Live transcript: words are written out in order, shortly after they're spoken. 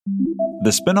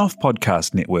The Spin-Off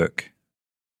Podcast Network.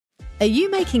 Are you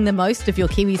making the most of your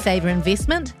KiwiSaver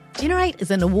investment? Generate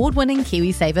is an award-winning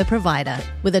KiwiSaver provider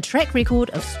with a track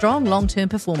record of strong long-term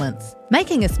performance.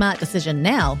 Making a smart decision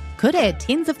now could add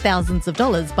tens of thousands of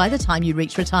dollars by the time you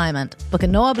reach retirement. Book a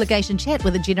no-obligation chat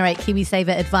with a Generate KiwiSaver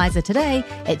advisor today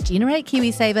at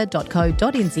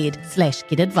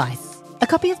generatekiwisaver.co.nz/get-advice. A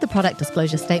copy of the product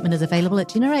disclosure statement is available at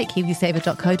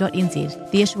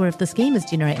generatekiwisaver.co.nz. The issuer of the scheme is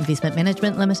Generate Investment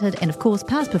Management Limited, and of course,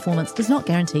 past performance does not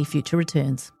guarantee future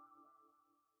returns.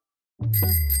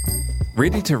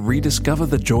 Ready to rediscover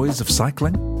the joys of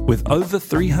cycling? With over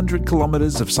 300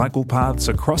 kilometres of cycle paths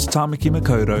across Tāmaki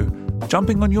Makaurau,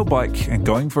 jumping on your bike and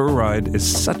going for a ride is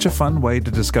such a fun way to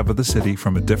discover the city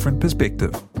from a different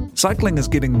perspective. Cycling is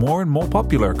getting more and more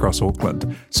popular across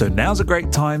Auckland, so now's a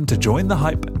great time to join the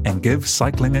hype and give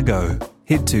cycling a go.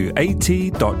 Head to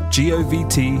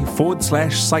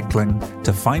at.govt/cycling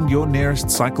to find your nearest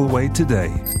cycleway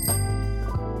today.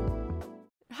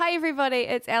 Hi everybody,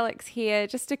 it's Alex here.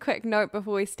 Just a quick note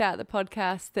before we start the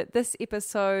podcast that this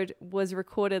episode was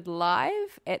recorded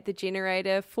live at the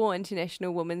Generator for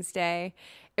International Women's Day.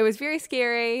 It was very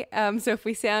scary, so if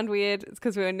we sound weird, it's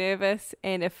because we were nervous,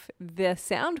 and if the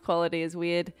sound quality is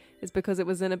weird, it's because it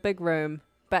was in a big room.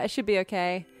 But it should be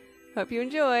okay. Hope you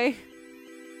enjoy.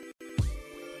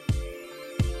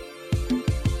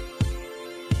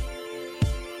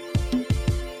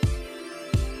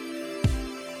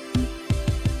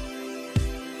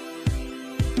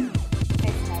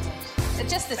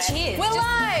 Just the cheers. We're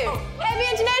live! Happy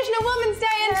International Women's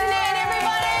Day, Internet,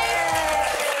 everybody!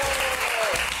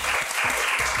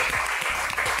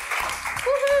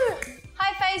 Woohoo!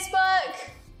 Hi, Facebook.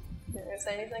 Not going to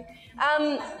say anything.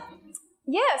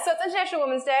 So it's International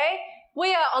Women's Day.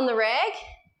 We are on the rag.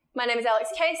 My name is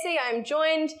Alex Casey. I'm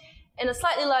joined in a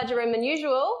slightly larger room than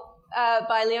usual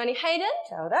by Leonie Hayden.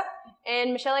 Kia ora.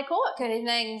 And Michelle A. Court. Good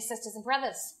evening, sisters and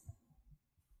brothers.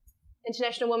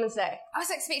 International Women's Day. I was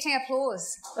expecting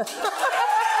applause. Is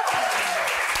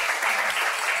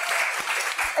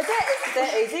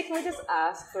that easy? Can we just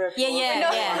ask for applause?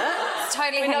 Yeah. It's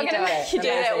totally We're how not you do going to it. make you do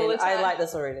that all the time. I like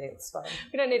this already. It's fine.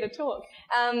 We don't need to talk.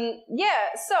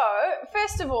 So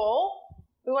first of all,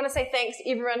 we want to say thanks to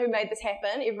everyone who made this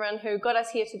happen, everyone who got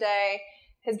us here today,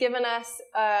 has given us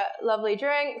lovely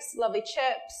drinks, lovely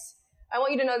chips. I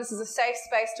want you to know this is a safe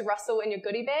space to rustle in your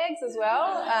goodie bags as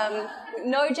well.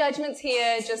 No judgments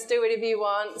here, just do whatever you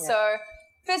want. Yeah. So,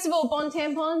 first of all, Bond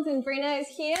Tampons, and Brenna is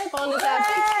here. Bond is our big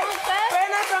sponsor.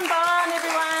 Brenna from Bond,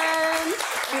 everyone.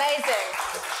 Amazing.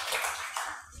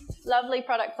 Lovely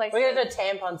product placement. We're going to do a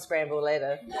tampon scramble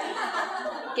later.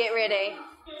 Get ready.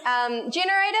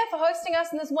 Generator for hosting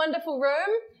us in this wonderful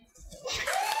room.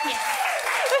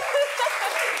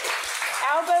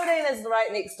 Our building is right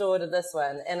next door to this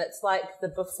one, and it's like the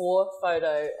before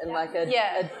photo in like a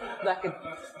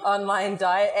online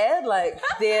diet ad. Like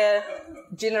their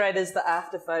Generator's the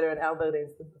after photo, and our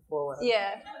building's the before one.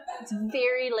 Yeah, it's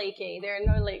very leaky. There are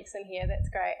no leaks in here. That's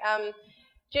great.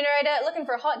 Generator, looking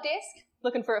for a hot desk,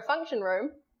 looking for a function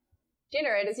room.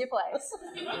 Generator's your place.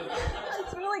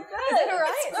 It's really good. Is that all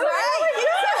right? It's really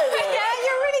good. Yeah,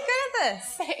 you're really good at this.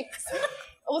 Thanks.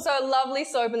 Also, a lovely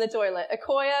soap in the toilet.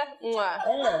 Akoya, mwah.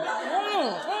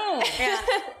 Yeah.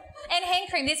 And hand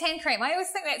cream. There's hand cream. I always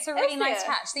think that's a really nice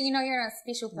touch. That you know you're in a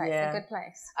special place, a good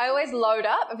place. I always load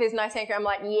up. If there's nice hand cream, I'm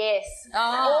like, yes.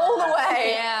 All the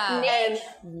way. Yeah. Neck.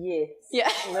 Yes. Yeah.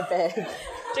 In the bag.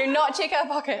 Do not check our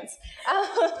pockets.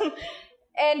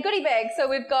 And goodie bags. So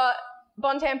we've got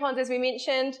Bond Tampons, as we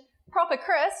mentioned. Proper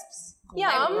crisps.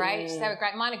 Yum. They were great. They were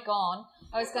great. Mine are gone.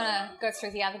 I was going to go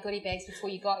through the other goodie bags before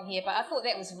you got here, but I thought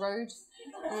that was rude,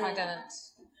 so I didn't.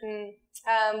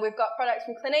 We've got products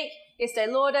from Clinique, Estee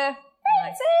Lauder.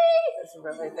 Fancy! It's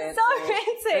really fancy. So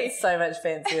fancy. It's so much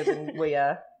fancier than we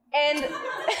are. And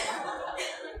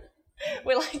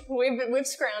we've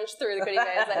scrounged through the goodie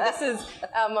bags. Like, this is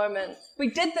our moment. We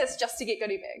did this just to get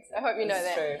goodie bags. I hope you know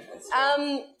that. It's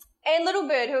true. And Little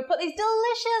Bird, who have put these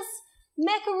delicious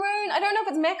macaroon. I don't know if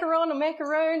it's macaron or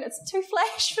macaroon. It's too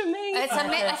flash for me. I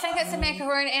think it's a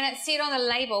macaroon, and it said on the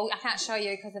label, I can't show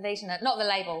you because I've eaten it. Not the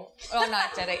label. Oh, no, I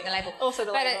did eat the label. Also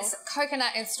the label. But it's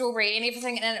coconut and strawberry, and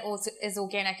everything in it is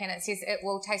organic, and it says it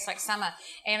will taste like summer.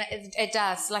 And it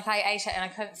does. Like, I ate it, and I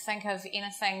couldn't think of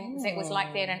anything that was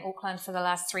like that in Auckland for the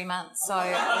last 3 months. So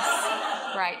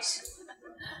it's great.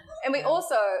 And we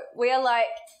are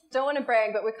like, don't want to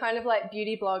brag, but we're kind of like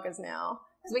beauty bloggers now.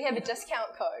 Because we have a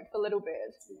discount code for Little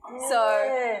Bird. So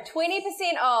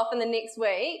 20% off in the next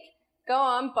week. Go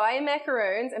on, buy your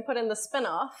macaroons and put in the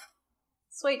spin-off.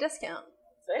 Sweet discount.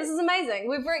 This is amazing.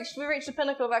 We've reached the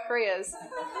pinnacle of our careers.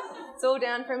 It's all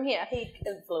down from here. Peak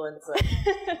influencer.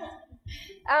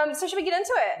 So should we get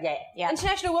into it? Yeah.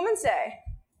 International Women's Day.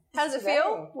 How does it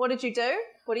feel? What did you do?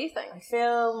 What do you think? I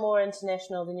feel more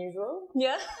international than usual.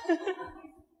 Yeah.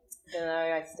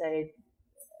 I stayed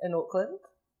in Auckland.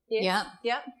 Yeah.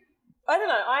 I don't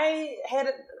know. I had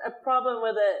a problem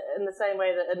with it in the same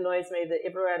way that it annoys me that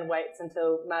everyone waits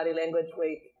until Māori Language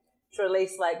Week to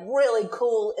release really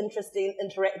cool, interesting,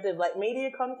 interactive media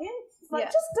content. It's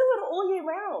just do it all year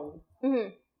round. Mm-hmm.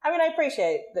 I mean, I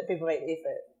appreciate that people make the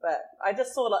effort, but I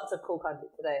just saw lots of cool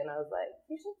content today, and I was like,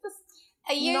 you should just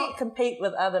not compete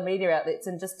with other media outlets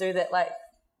and just do that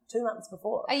 2 months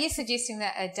before. Are you suggesting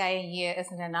that a day a year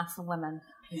isn't enough for women?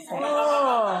 I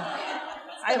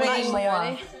mean, more.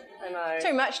 I know.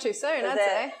 Too much too soon, I'd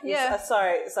say. Yeah.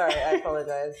 Sorry, I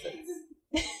apologise.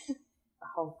 It's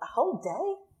a whole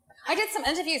day? I did some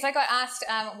interviews. I got asked,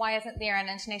 why isn't there an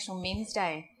International Men's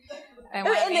Day? And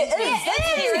that's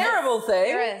a terrible thing.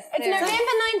 There is. It's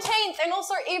November 19th and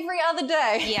also every other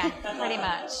day. Yeah, pretty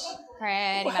much. Who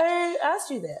asked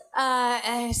you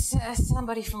that?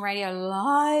 Somebody from Radio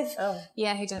Live. Oh.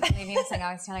 Yeah, who didn't believe anything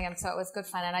I was telling him, so it was good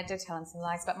fun, and I did tell him some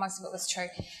lies, but most of it was true.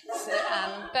 So,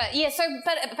 but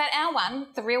our one,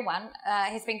 the real one,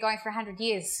 has been going for 100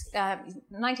 years.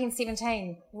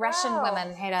 1917, Russian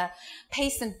women had a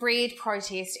peace and bread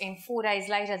protest, and 4 days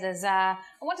later the Tsar,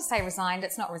 I want to say resigned,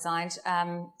 it's not resigned,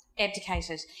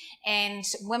 abdicated, and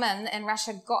women in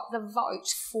Russia got the vote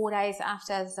 4 days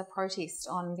after the protest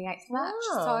on the 8th of March.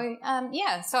 So,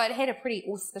 so it had a pretty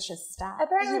auspicious start.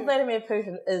 Apparently Vladimir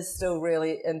Putin is still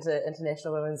really into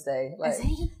International Women's Day. Is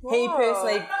he? He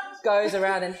personally goes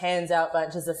around and hands out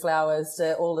bunches of flowers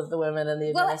to all of the women in the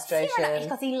administration. Well, it's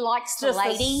because he likes the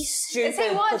ladies.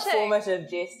 Stupid performative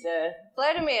gesture.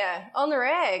 Vladimir, on the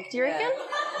rag, do you reckon?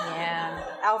 Yeah.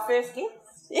 Our first guest.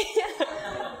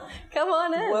 Come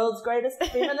on in. World's greatest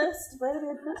feminist,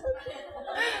 Vladimir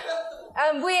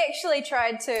Putin. We actually I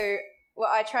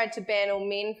tried to ban all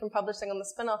men from publishing on the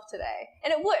Spin-Off today,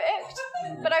 and it worked.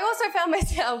 But I also found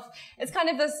myself, it's kind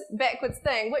of this backwards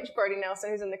thing, which Brodie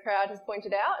Nelson, who's in the crowd, has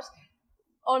pointed out.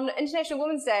 On International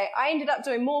Women's Day, I ended up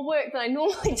doing more work than I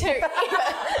normally do ever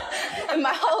in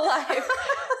my whole life.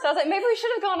 So I was like, maybe we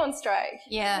should have gone on strike.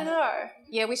 Yeah. I know.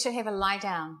 Yeah, we should have a lie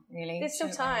down, really. There's still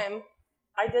time.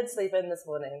 I did sleep in this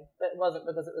morning, but it wasn't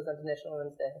because it was International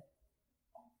Women's Day.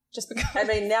 Just because. I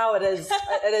mean, now it is.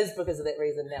 It is because of that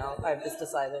reason. Now I've just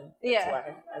decided. That's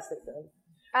why I slept in.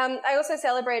 I also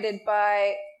celebrated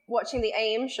by watching the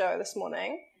AM show this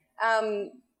morning.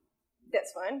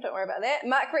 That's fine. Don't worry about that.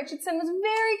 Mark Richardson was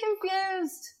very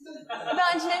confused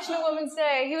about International Women's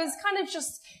Day. He was kind of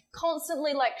just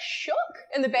constantly shook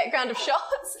in the background of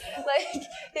shots.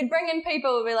 They'd bring in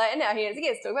people and be like, and now here's a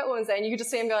guest talk about Women's Day, and you could just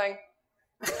see him going,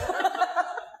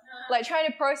 trying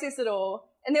to process it all.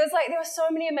 And there were so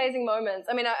many amazing moments.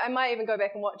 I mean, I might even go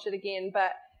back and watch it again,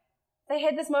 but they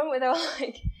had this moment where they were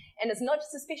like, and it's not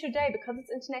just a special day because it's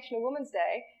International Women's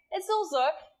Day, it's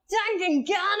also Duncan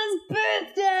Garner's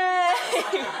birthday!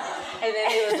 And then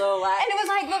he was all like... And it was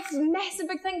this massive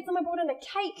big thing. Someone brought in a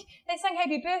cake. They sang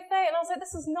happy birthday, and I was like,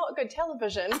 this is not good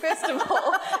television, first of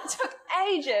all. It took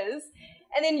ages.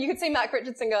 And then you could see Mark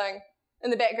Richardson going in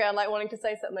the background, wanting to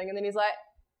say something, and then he's like,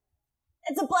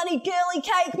 it's a bloody girly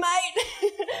cake, mate!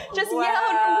 Just yelled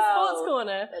from the sports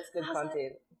corner. That's good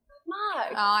content.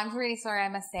 Mark. Oh, I'm really sorry I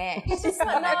missed that. He's just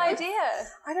got no idea.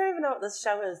 I don't even know what this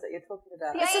show is that you're talking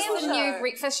about. This is the new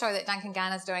breakfast show that Duncan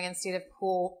Garner's doing instead of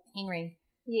Paul Henry.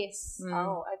 Yes.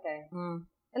 Oh, okay. And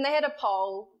they had a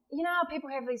poll. You know how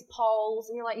people have these polls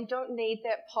and you're like, you don't need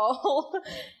that poll.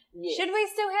 Yes. Should we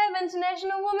still have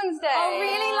International Women's Day? Oh,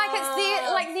 really? It's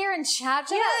they're in charge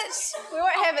of it? We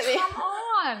won't have it there. Come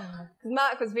on.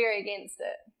 Mark was very against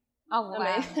it. Oh,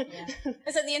 wow.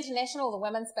 Is it the international or the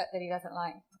women's bit that he doesn't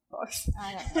like? I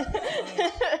don't know.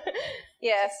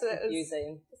 Yeah, so it was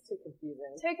confusing. It's too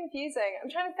confusing. Too confusing. I'm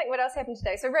trying to think what else happened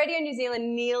today. So Radio New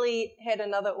Zealand nearly had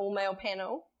another all-male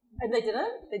panel. And they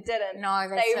didn't? They didn't. No,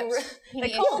 they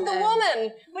called the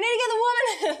woman. We need to get the woman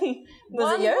in.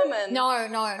 Was it you? Woman. No.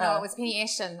 It was Penny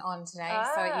Ashton on today.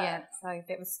 So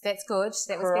that's good.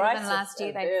 That was better than last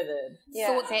year. They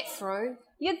thought that through.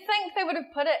 You'd think they would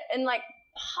have put it in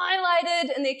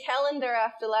highlighted in their calendar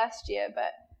after last year,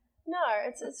 but no,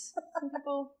 it's some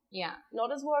people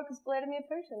not as woke as Vladimir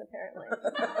Putin, apparently.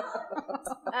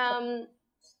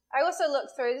 I also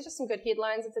looked through, there's just some good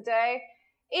headlines of the day.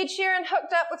 Ed Sheeran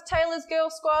hooked up with Taylor's Girl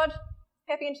Squad.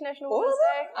 Happy International Women's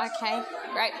Day. Okay,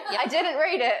 great. Yep. I didn't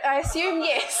read it. I assume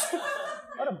yes.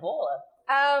 What a baller.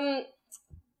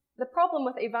 The problem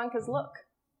with Ivanka's look.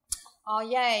 Oh,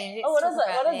 yay. What is it?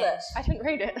 I didn't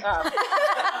read it.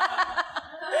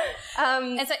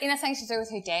 Is it anything to do with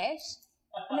her dad?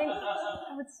 I mean,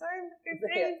 I would so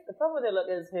the problem with her look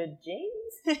is her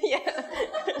jeans. Yeah.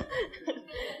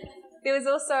 There was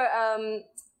also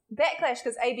backlash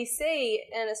because ABC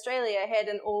in Australia had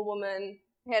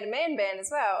had a man ban as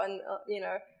well, and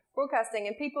broadcasting,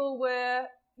 and people were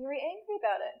very angry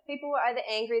about it. People were either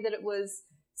angry that it was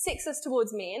sexist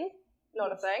towards men,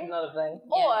 not a thing,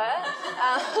 or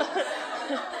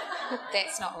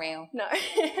that's not real. No,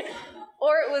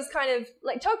 or it was kind of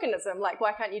like tokenism, like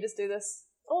why can't you just do this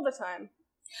all the time?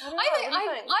 I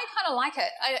kind of like it,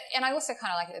 and I also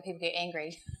kind of like it that people get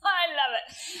angry. I love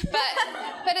it,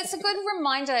 but it's a good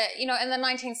reminder. In the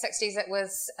 1960s, it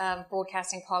was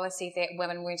broadcasting policy that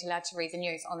women weren't allowed to read the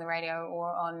news on the radio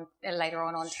or later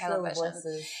on television.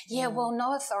 Yeah, well,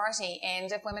 no authority,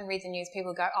 and if women read the news,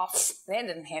 people go, "Oh, that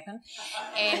didn't happen,"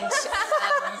 and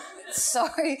so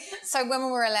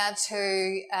women were allowed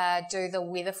to do the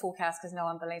weather forecast because no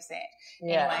one believes that.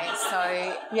 Yeah. Anyway,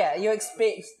 so yeah, you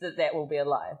expect that will be a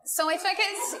lie. So I think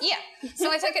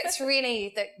it's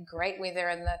really the great weather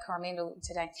in the Coromandel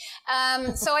today.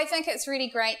 So I think it's really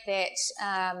great that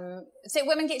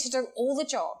women get to do all the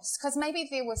jobs, because maybe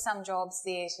there were some jobs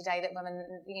there today that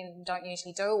women don't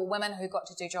usually do, or women who got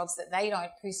to do jobs that they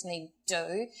don't personally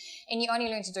do, and you only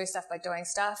learn to do stuff by doing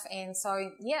stuff. And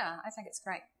so yeah, I think it's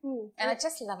great, and I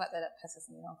just love it that it pisses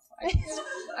me off.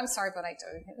 I'm sorry, but I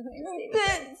do.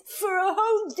 But for a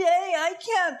whole day, I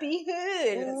can't be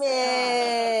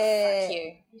heard. Fuck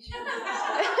you.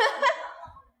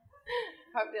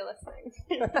 Hope they're listening.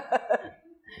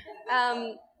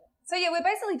 So yeah, we're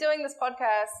basically doing this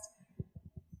podcast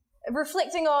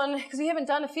reflecting on, because we haven't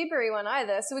done a February one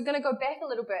either, so we're going to go back a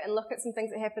little bit and look at some things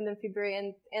that happened in February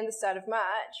and the start of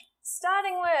March,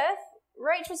 starting with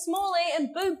Rachel Smalley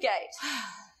and Boobgate.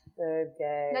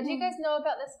 Boobgate. Now, do you guys know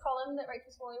about this column that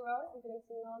Rachel Smalley wrote? I'm getting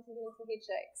some nods, I'm getting some head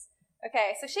shakes.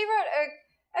 Okay, so she wrote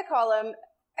a column.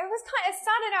 It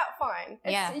started out fine.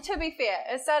 To be fair,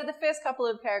 the first couple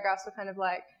of paragraphs were kind of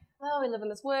like, oh, we live in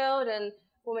this world and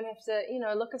women have to,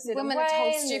 look a certain way. Women are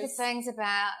told stupid things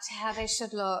about how they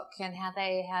should look and how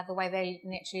the way they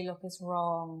naturally look is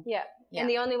wrong. Yeah. And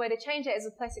the only way to change it is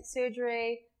with plastic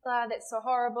surgery. Blah, that's so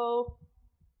horrible.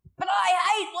 But I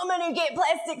hate women who get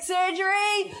plastic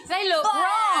surgery. They look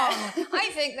wrong. I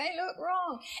think they look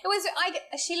wrong.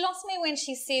 She lost me when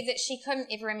she said that she couldn't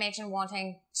ever imagine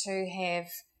wanting to have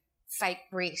fake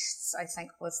breasts, I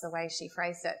think was the way she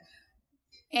phrased it.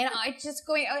 And I just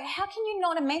going, how can you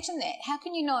not imagine that? How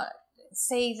can you not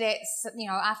see that,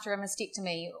 after a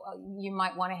mastectomy, you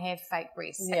might want to have fake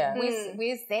breasts? Yeah.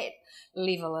 Where's that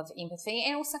level of empathy?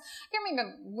 And also, I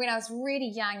remember when I was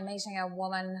really young meeting a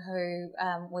woman who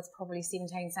was probably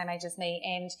 17, same age as me,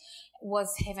 and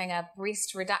was having a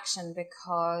breast reduction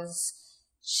because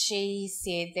she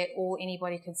said that all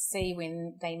anybody could see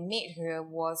when they met her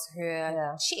was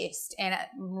her chest, and it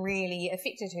really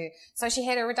affected her. So she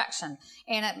had a reduction,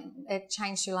 and it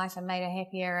changed her life and made her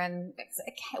happier. And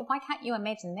why can't you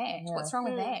imagine that? Yeah. What's wrong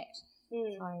with that?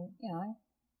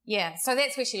 So, so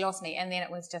that's where she lost me. And then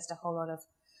it was just a whole lot of,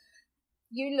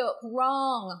 you look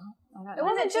wrong. It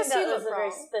wasn't just you look wrong. It was a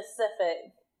very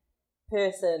specific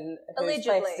person whose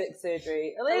plastic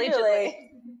surgery, allegedly,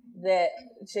 that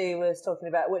she was talking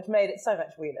about, which made it so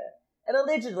much weirder. And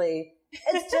allegedly,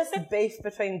 it's just beef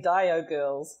between Dio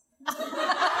girls.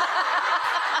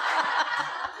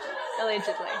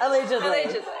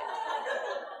 Allegedly.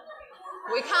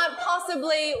 We can't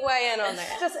possibly weigh in on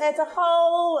that. Just adds a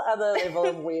whole other level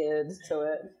of weird to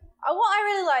it. What I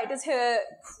really liked is her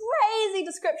crazy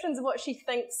descriptions of what she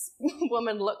thinks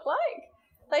women look like.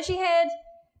 Like she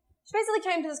basically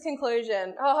came to this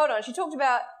conclusion. Oh, hold on. She talked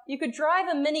about you could drive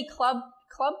a mini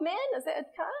clubman. Is that a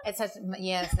car? It's a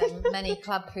mini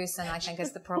club person, I think,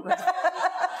 is the problem.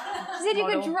 She said you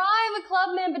could drive a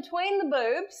clubman between the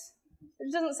boobs,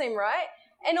 which doesn't seem right.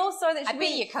 And also that I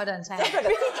bet you couldn't. It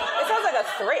sounds like a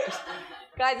threat.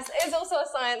 Guys, this is also a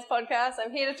science podcast.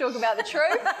 I'm here to talk about the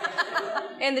truth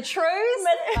and the truths.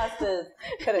 Mythbusters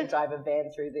couldn't drive a van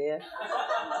through there.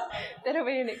 That'll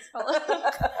be your next follow.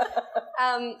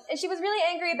 And she was really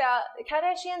angry about the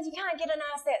Kardashians. You can't get an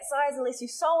ass that size unless you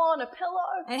sew on a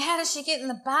pillow. And how does she get in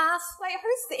the bath? Like,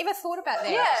 who's ever thought about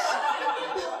that?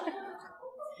 Yeah.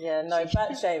 Yeah, no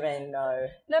butt shaming, no.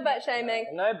 No butt shaming.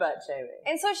 No butt shaming.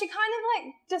 And so she kind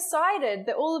of decided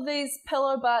that all of these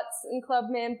pillow butts and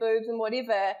clubman boobs and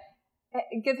whatever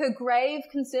give her grave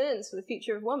concerns for the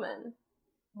future of women.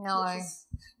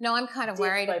 No, I'm kind of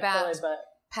worried about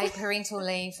paid parental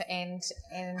leave and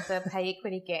the pay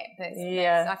equity gap.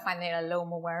 I find that a little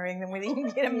more worrying than whether you can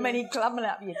get a mini clubman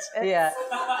up your tits. Yeah.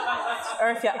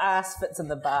 Or if your ass fits in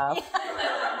the bath.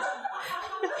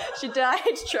 She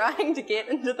died trying to get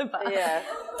into the bus. Yeah.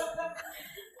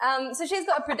 So she's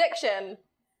got a prediction,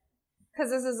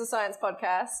 because this is a science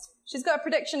podcast. She's got a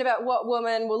prediction about what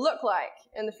woman will look like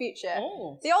in the future.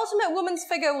 Oh. The ultimate woman's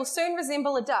figure will soon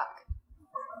resemble a duck.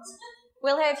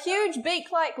 We'll have huge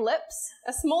beak-like lips,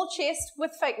 a small chest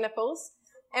with fake nipples,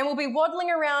 and we'll be waddling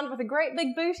around with a great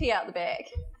big booty out the back.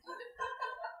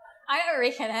 I don't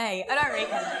reckon, hey. I don't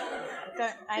reckon. No,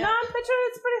 I'm picturing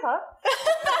it's pretty hot.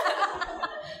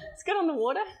 It's good on the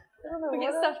water. We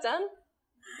get stuff done.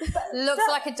 Looks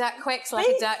like a duck, quacks like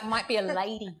a duck, might be a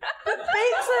lady. But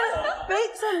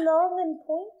beaks are long and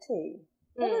pointy.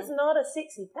 That is not a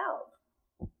sexy pout.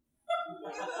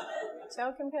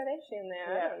 Tell Kim Kardashian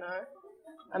there. Yeah. I don't know.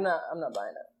 I'm not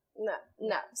buying it.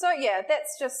 No. So yeah, that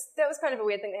was kind of a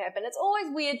weird thing that happened. It's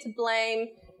always weird to blame,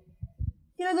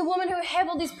 the women who have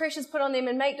all these pressures put on them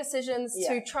and make decisions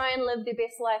to try and live their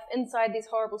best life inside these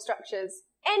horrible structures,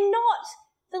 and not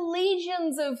the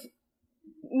legions of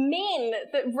men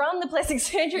that run the plastic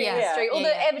surgery industry or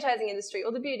the advertising industry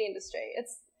or the beauty industry.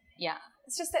 It's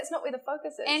just that's not where the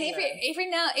focus is. And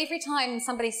every time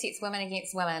somebody sets women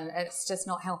against women, it's just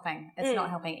not helping. It's not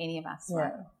helping any of us. Yeah.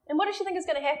 Right? And what does she think is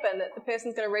going to happen? That the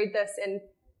person's going to read this and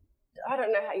I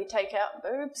don't know how you take out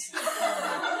boobs.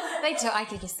 They do. I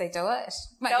guess they do it.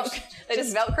 They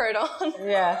just velcroed on.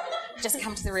 Yeah. Just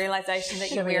come to the realisation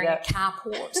that you're wearing a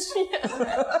carport.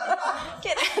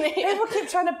 Get out of here. People keep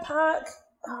trying to park.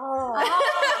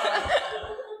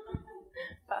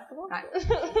 Parkable. Right.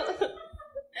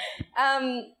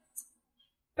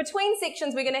 Between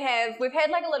sections, we've had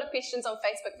like a lot of questions on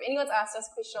Facebook. If anyone's asked us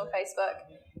a question on Facebook,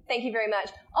 thank you very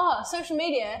much. Social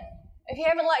media. If you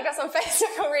haven't liked us on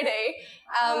Facebook already,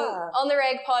 On the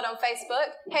Rag Pod on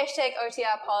Facebook,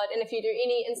 #OTR Pod, and if you do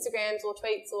any Instagrams or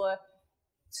tweets or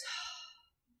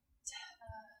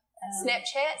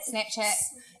Snapchat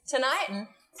tonight,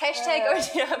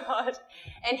 #OTR Pod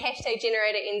and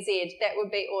 #GeneratorNZ. That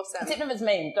would be awesome. Except if it's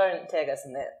mean, don't tag us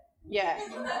in that. Yeah.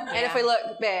 And if we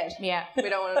look bad, we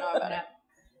don't want to know about it.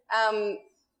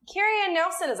 Carrie Ann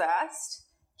Nelson has asked,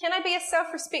 can I be a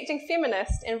self-respecting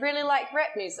feminist and really like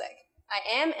rap music? I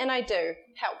am and I do.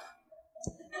 Help.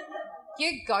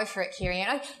 You go for it, Carrie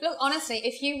Ann. Look, honestly,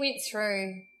 if you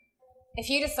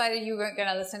decided you weren't going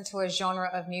to listen to a genre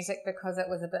of music because it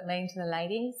was a bit mean to the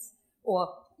ladies or,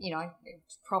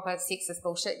 proper sexist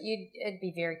bullshit, it'd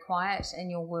be very quiet in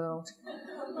your world.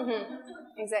 Mm-hmm.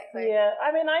 Exactly. Yeah,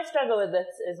 I mean, I struggle with this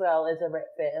as well as a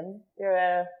rap fan.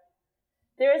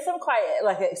 There is some quite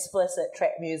explicit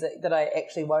trap music that I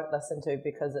actually won't listen to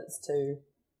because it's too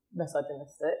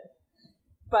misogynistic.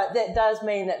 But that does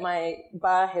mean that my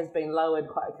bar has been lowered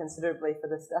quite considerably for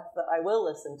the stuff that I will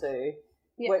listen to,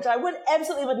 which I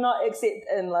absolutely would not accept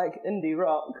in indie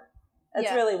rock. It's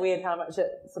really weird how much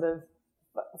it sort of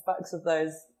fucks with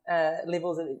those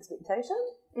levels of expectation.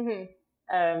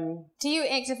 Mm-hmm. Do you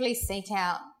actively seek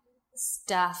out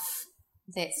stuff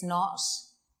that's not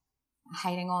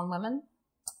hating on women?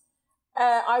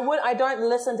 I don't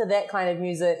listen to that kind of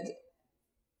music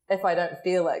if I don't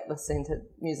feel like listening to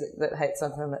music that hates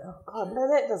on women. Oh God, no,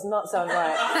 that does not sound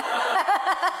right.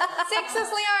 Sexist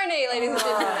Leonie, ladies and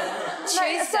gentlemen.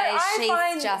 Tuesday,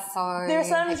 she's just so... There are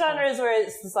some genres where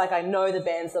it's just I know the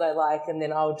bands that I like and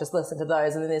then I'll just listen to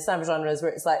those, and then there's some genres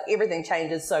where it's everything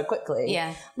changes so quickly.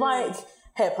 Yeah. Like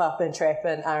hip-hop and trap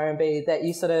and R&B that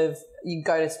you you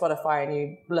go to Spotify and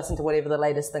you listen to whatever the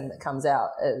latest thing that comes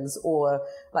out is, or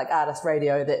artist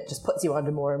radio that just puts you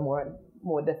onto more and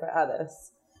more different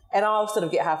artists. And I'll sort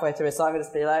of get halfway through a song and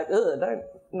just be like, ugh,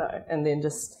 no. And then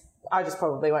I just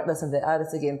probably won't listen to that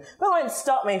artist again. But it won't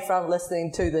stop me from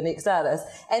listening to the next artist.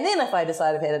 And then if I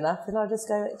decide I've had enough, then I'll just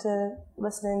go back to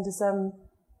listening to some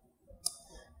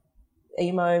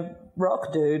emo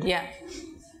rock dude. Yeah.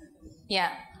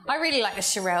 Yeah. I really like the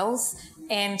Shirelles,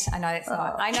 and I know that's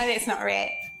not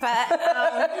rap, but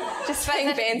just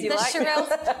the bands you like. The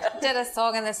Shirelles did a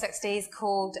song in the 60s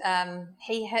called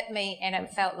He Hit Me and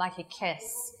It Felt Like a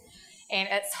Kiss. And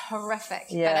it's horrific,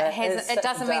 but it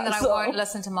doesn't mean that I won't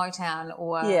listen to Motown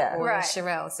or the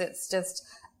Shirelles.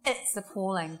 It's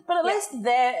appalling. But at least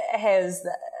that has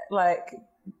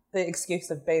the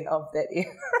excuse of being of that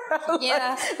era.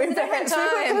 Yeah, it's a different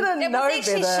time. It was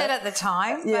actually shit at the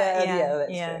time. But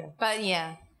that's true. But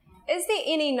yeah. Is there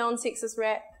any non-sexist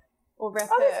rap or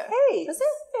rapper? Oh, there's heaps. Is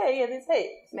there? Yeah, there's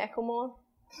heaps. Macklemore.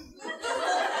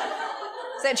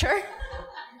 Is that true?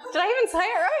 Did I even say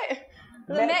it right?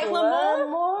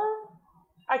 Macklemore?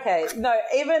 Okay, no,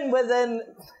 even within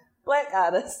black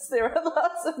artists, there are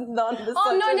lots of non-misogynistic.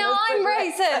 Oh no, now I'm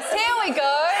racist. Here we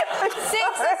go.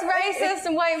 Sexist, racist,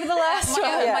 and wait for the last one.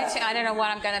 I don't know what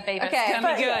I'm going to be, but it's going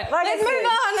to be good. Let's move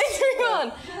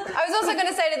on. I was also going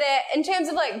to say to that, in terms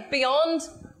of like beyond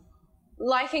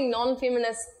liking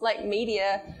non-feminist like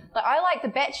media, like I like The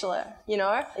Bachelor, you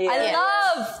know? I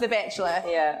love The Bachelor.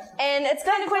 Yeah. And it's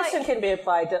kind That of question like, can be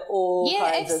applied to all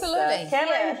kinds absolutely. of stuff.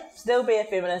 Can I still be a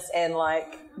feminist and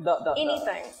like ...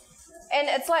 anything. And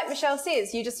it's like Michelle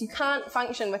says, you can't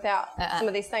function without some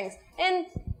of these things. And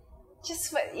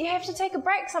just, you have to take a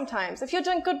break sometimes. If you're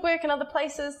doing good work in other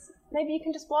places, maybe you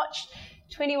can just watch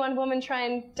 21 women try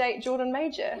and date Jordan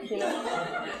Major, you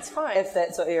know? It's fine. If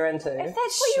that's what you're into. If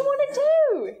that's what you want to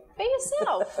do, be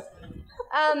yourself.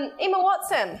 Emma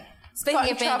Watson.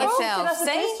 Speaking of being yourself,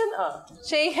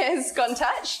 She has got in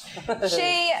touch.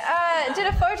 She did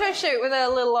a photo shoot with a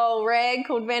little old rag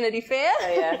called Vanity Fair.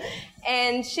 Oh, yeah.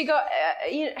 And she got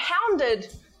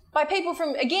hounded by people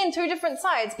from, again, two different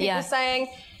sides. People saying,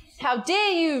 how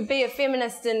dare you be a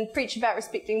feminist and preach about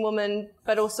respecting women,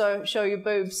 but also show your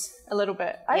boobs a little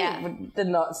bit. I did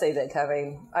not see that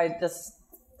coming. I just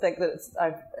think that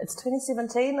it's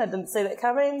 2017. I didn't see that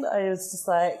coming. I was just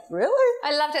like, really?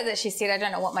 I loved it that she said, I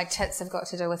don't know what my tits have got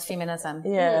to do with feminism.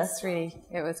 Yeah. It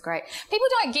was great. People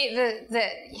don't get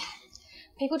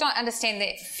people don't understand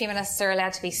that feminists are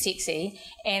allowed to be sexy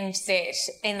and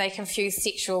they confuse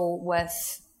sexual with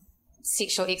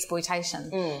sexual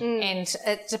exploitation. And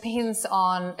it depends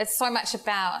on, it's so much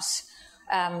about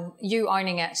you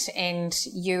owning it and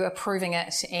you approving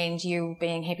it and you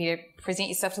being happy to present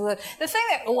yourself to the thing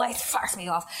that always fucks me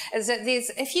off is that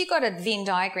if you got a Venn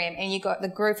diagram and you got the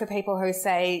group of people who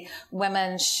say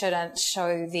women shouldn't show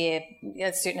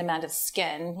a certain amount of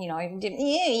skin, you know,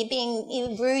 you're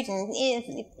being rude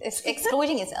and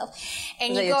exploiting yourself.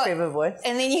 And you got Trevor voice.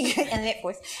 And then and that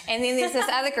voice. And then there's this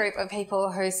other group of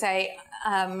people who say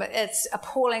it's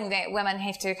appalling that women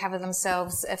have to cover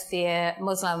themselves if they're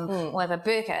Muslim with a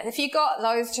burqa. If you got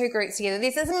those two groups together,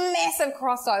 there's this massive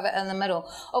crossover in the middle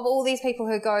of all these people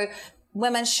who go,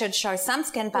 women should show some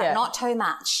skin, but not too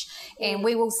much. And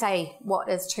we will say what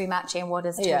is too much and what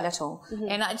is too little.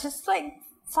 And I just like,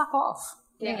 fuck off.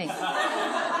 Really.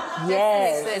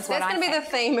 Yes. That's going to be the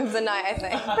theme of the night, I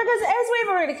think. Because as we've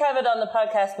already covered on the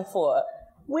podcast before,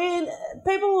 when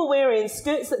people were wearing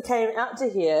skirts that came out to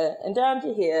here and down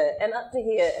to here and up to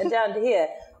here and down to here,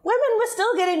 women were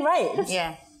still getting raped.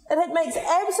 Yeah. And it makes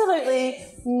absolutely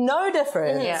no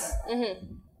difference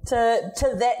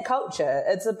to that culture.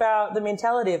 It's about the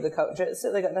mentality of the culture. It's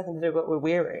certainly got nothing to do with what we're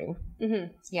wearing.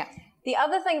 Yeah. The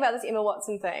other thing about this Emma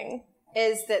Watson thing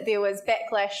is that there was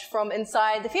backlash from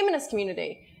inside the feminist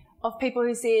community of people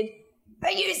who said,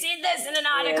 but you said this in an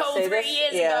article 3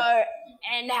 years ago,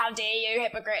 and how dare you,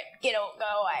 hypocrite, go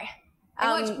away.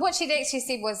 And what she'd actually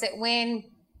said was that when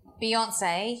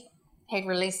Beyonce had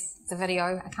released the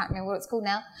video, I can't remember what it's called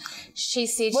now, she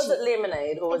said... Was it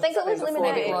Lemonade? Or was I think it was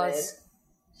Lemonade. It was.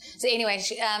 So anyway,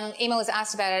 Emma was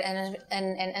asked about it in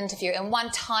an interview, and one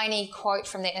tiny quote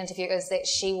from that interview is that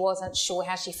she wasn't sure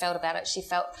how she felt about it. She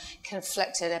felt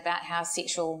conflicted about how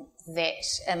sexual that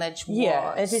image was.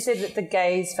 Yeah, and she said that the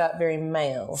gaze felt very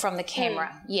male. From the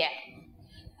camera,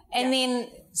 And then,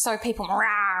 so people, rah,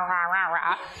 rah, rah,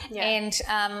 rah. And so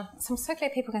I'm so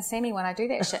glad people can see me when I do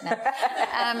that shit now.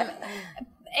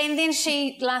 And then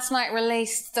she last night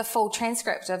released the full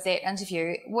transcript of that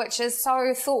interview, which is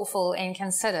so thoughtful and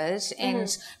considered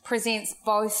and presents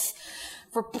both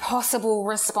possible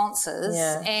responses.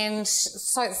 Yeah. And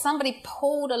so somebody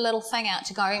pulled a little thing out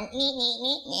to go,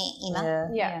 Emma.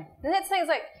 Yeah. And that's the thing, it's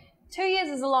like 2 years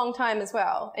is a long time as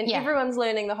well. And everyone's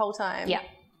learning the whole time. Yeah.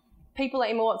 People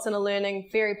like Emma Watson are learning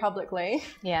very publicly.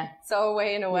 Yeah. So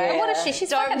away in a way. Yeah. What is she?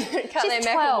 She's cut she's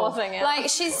their 12. thing out. Like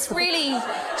she's really,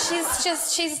 she's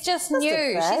just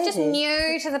new. She's just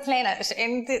new to the planet,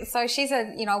 and so she's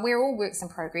we're all works in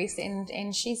progress,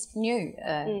 and she's new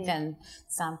than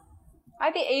some.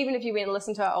 I bet even if you went and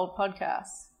listened to our old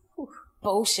podcasts.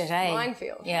 Bullshit, eh?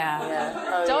 Minefield.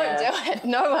 Yeah. Don't do it.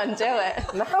 No one do it.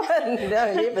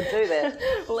 Don't ever do that.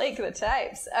 Leak the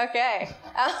tapes. Okay.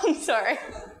 Sorry.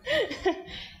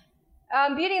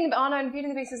 Beauty and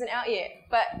the Beast isn't out yet.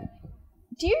 But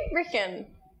do you reckon,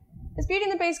 is Beauty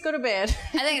and the Beast good or bad?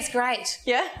 I think it's great.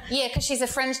 Yeah? Yeah, because she's a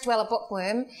fringe dweller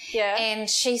bookworm. Yeah. And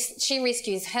she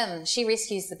rescues him. She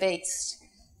rescues the beast.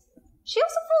 She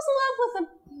also falls in love with a...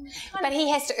 But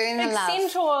he has to earn the love.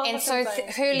 Centaur, and so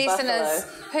her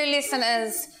lesson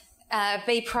is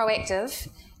be proactive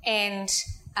and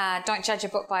don't judge a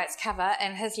book by its cover.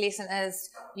 And his lesson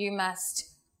is you must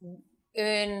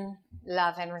earn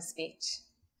love and respect.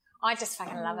 I just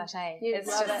fucking love it, eh? It's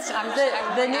just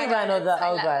the new one or the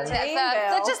old one?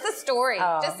 Just the story.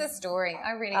 Oh. Just the story.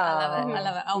 I love it. I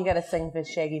love it. You got to sing for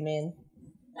Shaggy Man.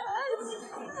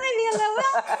 I'm the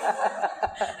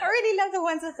I really love the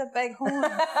ones with the big horn.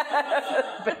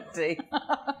 Big D.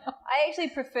 I actually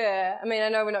prefer, I mean, I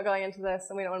know we're not going into this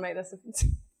and we don't want to make this a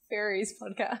fairies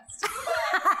podcast.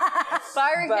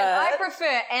 But I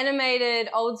prefer animated,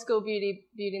 old school Beauty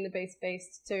and the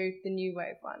Beast to the new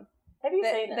wave one. Have you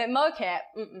seen it? That mocap,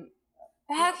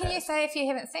 But how can you say if you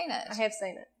haven't seen it? I have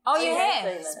seen it. Oh, you have?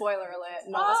 Seen it. Spoiler alert.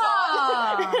 No,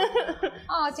 Oh.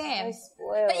 Oh, damn.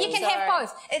 Spoiled. But you can have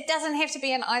both. It doesn't have to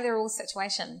be an either-or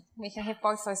situation. We can have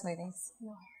both those movies.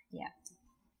 No. Yeah.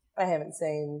 I haven't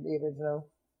seen the original.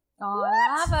 Oh,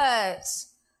 I love it.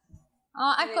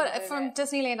 Oh, I've got do from that.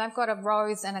 Disneyland. I've got a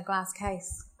rose in a glass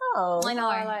case. Oh, I know.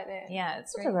 I like that. Yeah,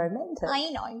 it's such a really. romantic. I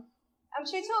know.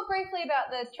 Should we talk briefly about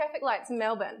the traffic lights in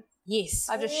Melbourne? Yes.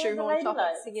 I've just Yeah, the shoehorned lady topics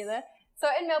lights. together. So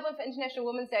in Melbourne for International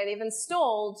Women's Day, they've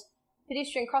installed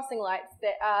pedestrian crossing lights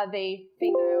that are the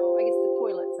female, I guess, the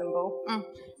toilet symbol.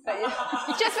 But yeah,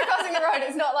 just for crossing the road,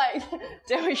 it's not like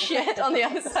doing shit on the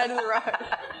other side of the road.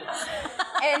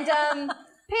 And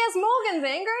Piers Morgan's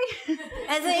angry.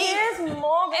 Piers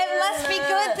Morgan. It must be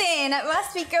good then. It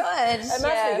must be good. It must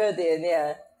be good then,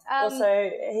 yeah. Um, Also,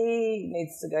 he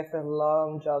needs to go for a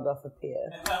long jog off a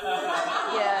pier.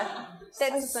 Yeah,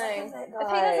 that's the thing. If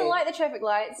he doesn't like the traffic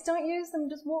lights, don't use them.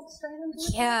 Just walk straight into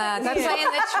the Yeah, don't stay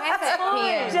in the traffic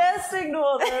here. Just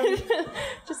ignore them.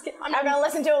 I'm not going to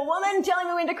listen to a woman telling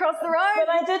me when to cross the road. But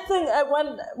I did think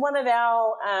one of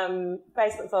our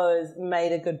Facebook followers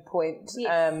made a good point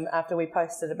after we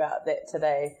posted about that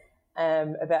today,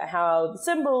 about how the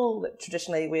symbol that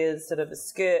traditionally wears sort of a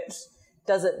skirt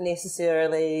doesn't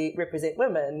necessarily represent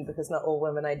women, because not all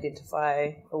women identify,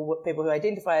 or people who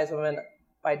identify as women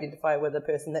identify with a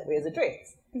person that wears a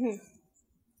dress. Mm-hmm.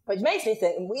 Which makes me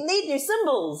think we need new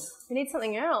symbols. We need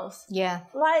something else. Yeah.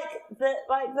 Like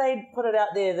they put it out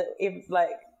there that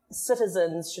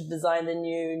citizens should design the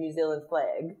new New Zealand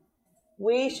flag.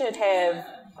 We should have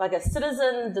like a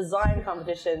citizen design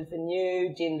competition for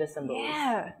new gender symbols.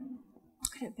 Yeah.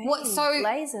 What, so,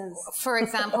 lasers. for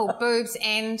example, boobs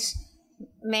and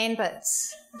man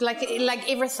bits, like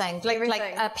everything,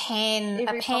 like a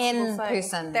pan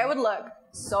person. That would look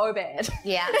so bad.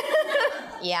 Yeah.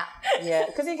 Yeah. Yeah,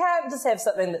 because you can't just have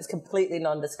something that's completely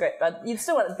nondescript, but you'd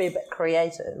still want it to be a bit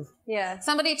creative. Yeah.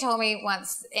 Somebody told me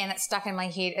once, and it stuck in my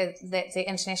head, that the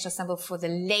international symbol for the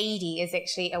lady is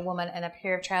actually a woman in a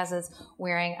pair of trousers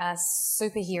wearing a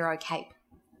superhero cape.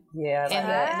 Yeah, And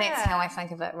that's how I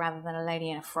think of it, rather than a lady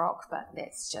in a frock, but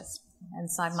that's just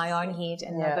inside my own head,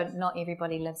 and but not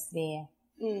everybody lives there.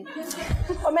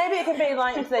 Or maybe it could be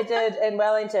like they did in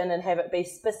Wellington and have it be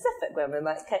specific women,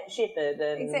 like Kate Shepherd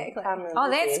and Exactly. Carmen Oh,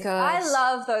 that's Bucci. good. I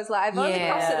love those lights. I've only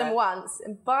Yeah. crossed them once,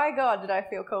 and by God, did I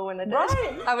feel cool when I did.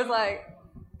 Right. I was like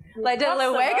did a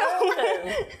little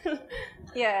wiggle.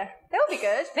 Yeah, that would be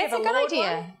good. That's a good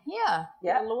idea. Yeah.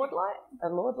 Yeah, A Lord light. a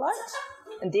Lord Light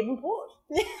in Devonport.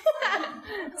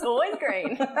 It's always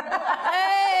green.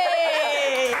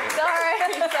 Hey! sorry.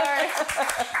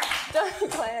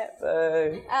 Don't clap.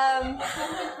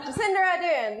 Jacinda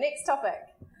Ardern, next topic.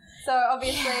 So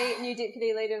obviously, new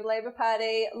deputy leader of the Labour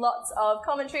Party, lots of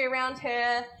commentary around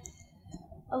her,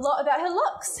 a lot about her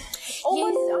looks,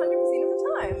 almost 100% of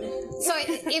the time. So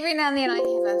every now and then I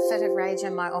have a fit of rage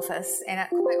in my office, and it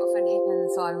quite often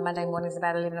happens on Monday mornings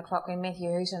about 11 o'clock when Matthew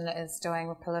Hooton is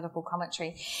doing political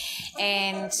commentary.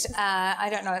 And I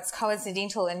don't know, it's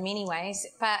coincidental in many ways,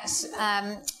 but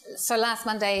so last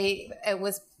Monday it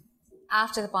was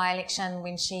after the by-election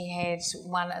when she had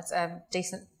won a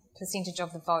decent percentage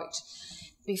of the vote,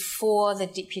 before the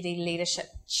deputy leadership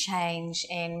change,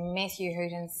 and Matthew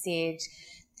Hooton said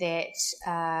that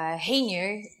he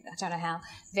knew, I don't know how,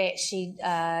 that she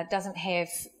doesn't have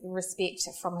respect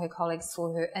from her colleagues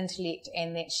for her intellect,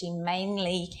 and that she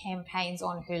mainly campaigns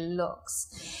on her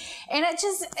looks. And it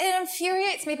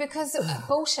infuriates me, because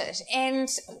bullshit. And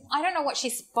I don't know what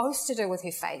she's supposed to do with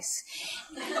her face.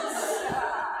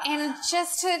 And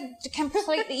just to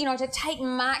completely, to take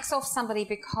marks off somebody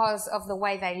because of the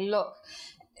way they look.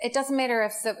 It doesn't matter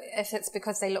if it's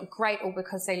because they look great or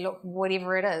because they look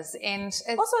whatever it is. And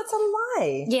Also, it's a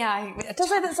lie. yeah. To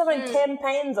say that someone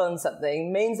campaigns on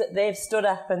something means that they've stood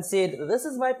up and said, "This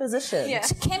is my position." Yeah.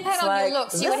 To campaign It's on like, your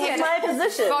looks, this you would is have my to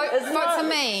position. It's vote not- for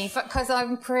me because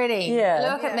I'm pretty.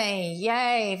 Yeah. Look at me.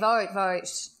 Yay, vote.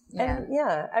 Yeah.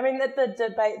 And, I mean, at the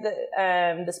debate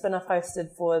that the Spin-off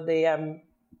hosted for the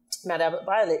Mount Albert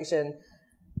by-election,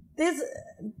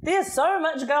 there's so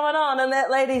much going on in that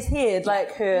lady's head,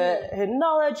 like her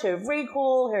knowledge, her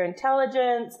recall, her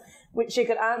intelligence, which she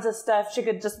could answer stuff, she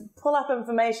could just pull up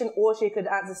information, or she could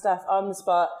answer stuff on the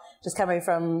spot, just coming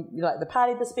from like the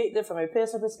party perspective, from her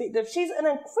personal perspective. She's an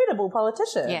incredible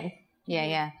politician.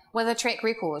 Yeah. With a track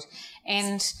record.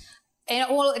 And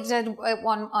all it did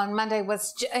on Monday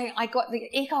was I got the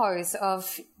echoes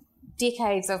of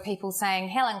decades of people saying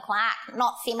Helen Clark,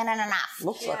 not feminine enough.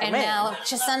 Looks like and a man. now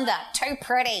Jacinda, too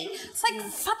pretty. It's like,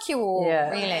 fuck you all,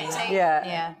 really.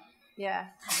 Yeah.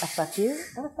 A fuck you?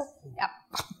 Yep.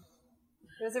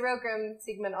 There was a real grim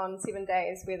segment on 7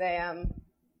 Days where they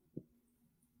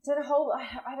did a whole,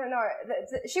 I don't know,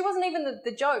 she wasn't even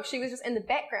the joke, she was just in the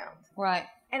background. Right.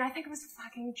 And I think it was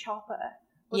fucking Chopper.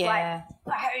 Was like,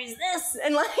 who's this?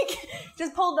 And like,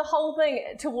 just pulled the whole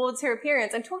thing towards her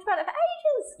appearance and talked about it for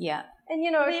ages. Yeah. And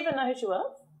you know. Do you even know who she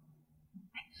was?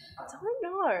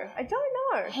 I don't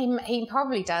know. He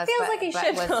probably does. Feels like he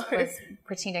should know. Was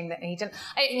pretending that he didn't.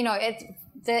 It's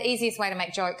the easiest way to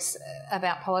make jokes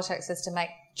about politics is to make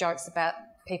jokes about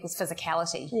people's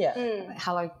physicality. Yeah.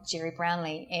 Hello, Jerry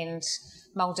Brownlee and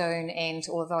Muldoon and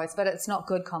all of those, but it's not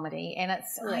good comedy, and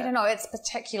it's I don't know. It's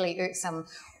particularly irksome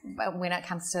when it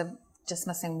comes to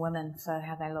dismissing women for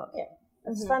how they look. Yeah.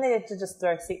 It's funny to just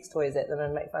throw sex toys at them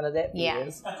and make fun of that for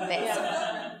years.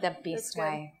 That's the best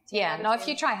way. Yeah, no, if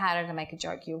you try harder to make a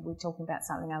joke, we're talking about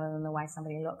something other than the way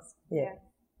somebody looks. Yeah.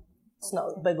 It's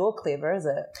not big or clever, is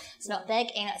it? It's not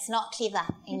big and it's not clever.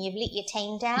 And you've let your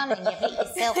team down and you've let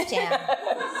yourself down.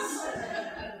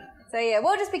 So yeah,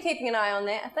 we'll just be keeping an eye on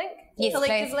that, I think. Yes,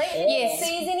 collectively. please. Yes.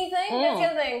 Sees anything? That's the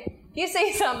other thing. If you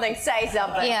see something, say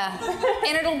something. Yeah.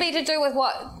 And it'll be to do with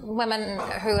what women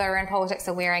who are in politics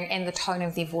are wearing and the tone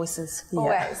of their voices.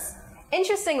 Always.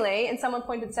 Interestingly, and someone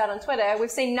pointed this out on Twitter, we've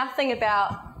seen nothing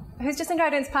about who's Jacinda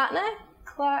Ardern's partner?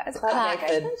 Clark.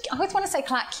 David. I always want to say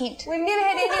Clark Kent. We've never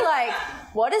had any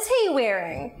what is he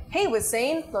wearing? He was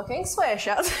seen looking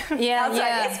sweatshirt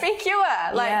outside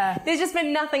SPQR. There's just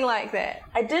been nothing like that.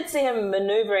 I did see him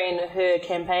manoeuvring her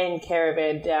campaign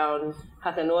caravan down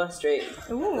Hakanua Street.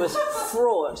 It was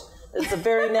fraught. It's a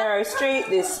very narrow street.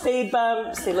 There's speed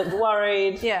bumps. He looked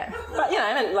worried. Yeah. But,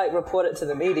 I didn't, report it to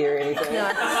the media or anything.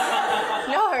 No.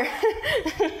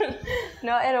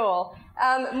 Not at all.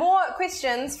 More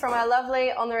questions from our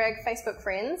lovely On The Rag Facebook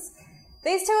friends.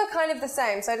 These two are kind of the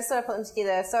same, so I just sort of put them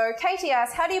together. So Katie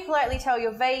asks, how do you politely tell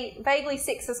your vaguely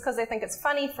sexist because they think it's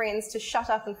funny friends to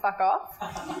shut up and fuck off?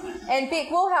 And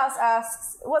Beck Woolhouse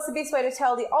asks, what's the best way to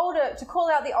call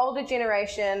out the older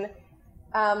generation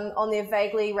on their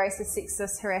vaguely racist,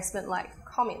 sexist, harassment-like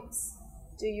comments?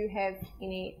 Do you have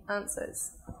any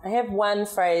answers? I have one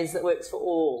phrase that works for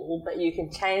all, but you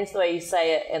can change the way you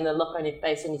say it and the look on your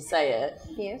face when you say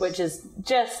it, which is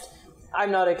just,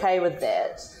 I'm not okay with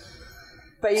that.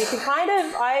 But you can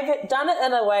I've done it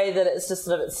in a way that it's just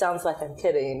it sounds like I'm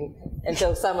kidding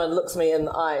until someone looks me in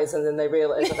the eyes and then they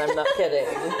realise that I'm not kidding.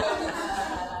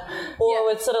 Or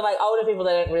with sort of older people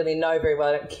they don't really know very well,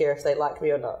 I don't care if they like me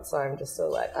or not, so I'm just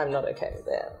still I'm not okay with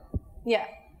that. Yeah.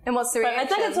 And what's the reaction? I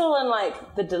think it's all in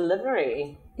the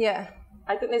delivery. Yeah.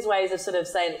 I think there's ways of sort of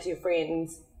saying it to your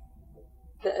friends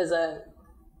that isn't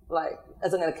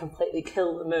going to completely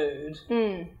kill the mood.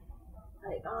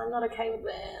 I'm not okay with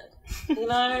that. And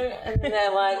then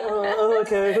they're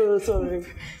okay, sorry.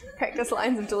 Practice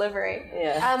lines of delivery.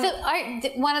 Yeah.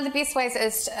 One of the best ways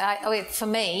is, for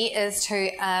me, is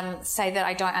to say that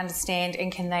I don't understand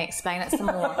and can they explain it some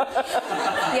more?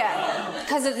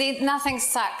 Because nothing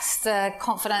sucks the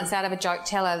confidence out of a joke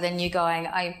teller than you going,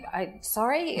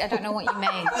 sorry, I don't know what you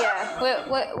mean.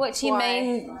 What do you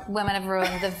mean women have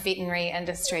ruined the veterinary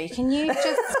industry? Can you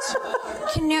just,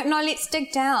 let's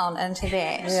dig down into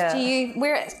that. Yeah. Do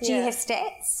you have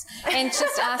stats? And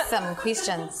just ask them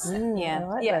questions. I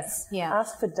like this. Yeah.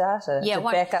 Ask for data to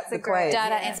back up the claim.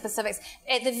 Data and specifics.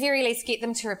 At the very least, get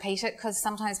them to repeat it because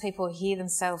sometimes people hear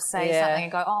themselves say something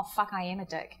and go, oh, fuck, I am a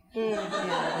dick.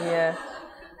 Yeah.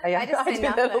 I just say do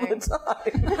that all the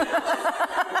time.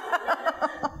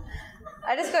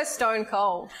 I just go stone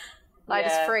cold.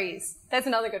 Just freeze. That's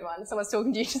another good one. Someone's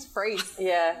talking to you, just freeze.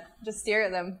 Yeah. Just stare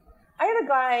at them. I had a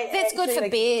guy. That's good for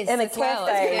bears. In a as well.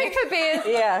 cafe. It's good for bears.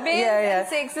 Yeah.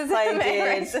 Bears and sexism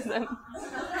and racism.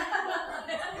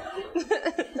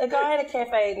 A guy at a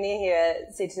cafe near here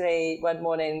said to me one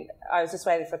morning, I was just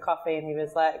waiting for coffee, and he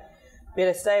was like,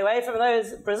 better stay away from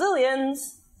those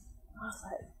Brazilians. I was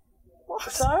like, what?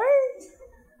 Sorry?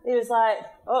 He was like,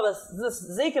 oh, this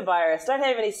Zika virus, don't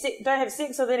have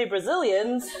sex with any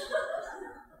Brazilians.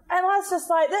 And I was just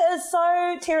like, that is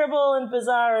so terrible and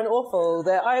bizarre and awful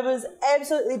that I was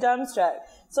absolutely dumbstruck.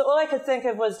 So all I could think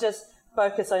of was just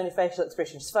focus on your facial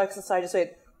expression. Just focus. So I just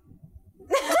went...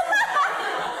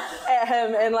 at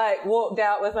him and like walked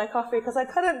out with my coffee because I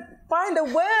couldn't find a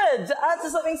word to answer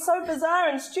something so bizarre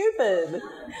and stupid.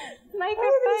 Make a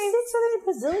face. So many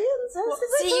Brazilians. So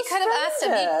you could have asked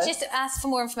him. You just asked for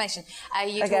more information. Are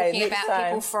you talking about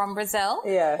people from Brazil?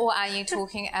 Yeah. Or are you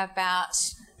talking about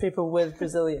people with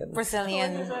Brazilian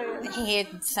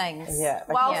head things? Yeah.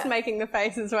 Whilst making the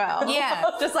face as well. Yeah.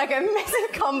 Just like a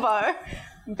massive combo.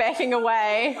 Backing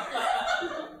away.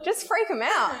 Just freak them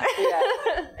out. Yeah.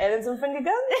 And then some finger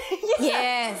guns?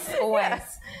 Yes, always.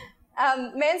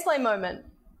 Yeah. Mansplain moment.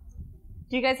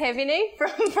 Do you guys have any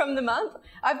from the month?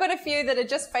 I've got a few that are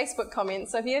just Facebook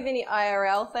comments, so if you have any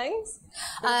IRL things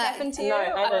that happened to you. No,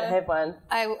 I don't have one.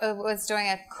 I was doing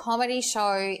a comedy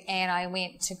show and I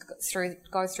went to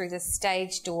go through the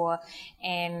stage door,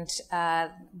 and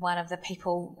one of the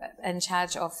people in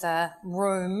charge of the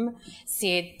room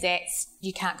said,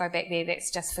 you can't go back there, that's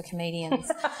just for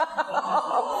comedians.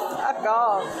 Oh, fuck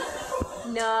off.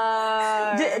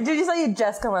 No. Did you say you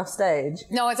just come off stage?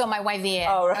 No, I was on my way there.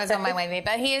 Oh, right. I was on my way there.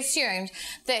 But he assumed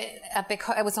that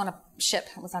because it was on a ship,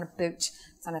 it was on a boot,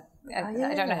 it's on a, I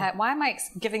don't know how, why am I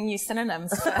giving you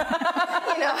synonyms? It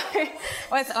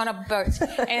was on a boat.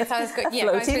 And so I was going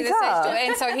through the stage door.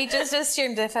 And so he just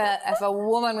assumed if a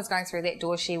woman was going through that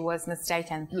door, she was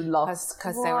mistaken. Lost.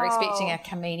 Because they were expecting a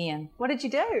comedian. What did you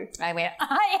do? I went,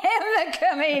 I am the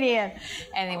comedian.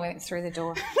 And then went through the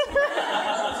door.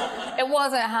 It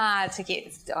wasn't hard to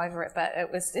get over it, but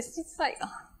it's just like,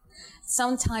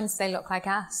 sometimes they look like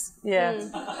us. Yeah.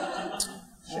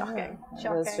 Shocking. It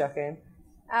was shocking.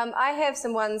 I have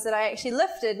some ones that I actually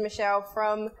lifted, Michelle,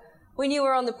 from when you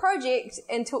were on the project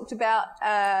and talked about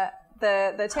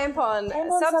the tampon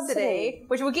subsidy,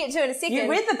 which we'll get to in a second. You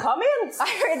read the comments?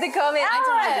 I read the comments. I'm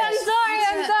sorry.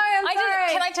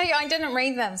 Can I tell you, I didn't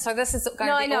read them, so this is going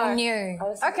to be all new.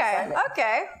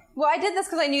 Okay. Well, I did this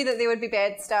because I knew that there would be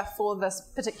bad stuff for this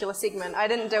particular segment. I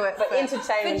didn't do it for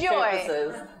entertainment joy.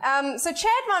 purposes. So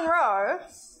Chad Monroe,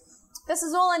 this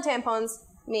is all on tampons,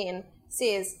 men,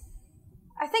 says,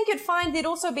 I think you'd find there'd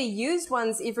also be used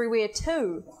ones everywhere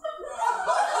too.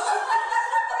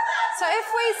 So if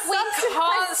we're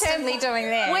constantly doing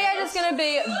that. we are just going to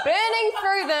be burning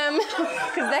through them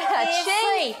because they are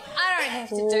cheap. I don't have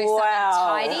to do something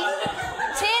tidy.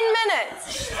 10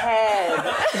 minutes. Chad.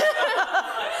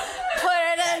 Put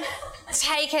it in,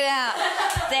 take it out.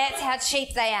 That's how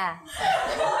cheap they are.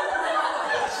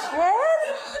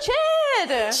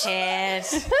 Chad.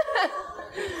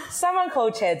 Someone call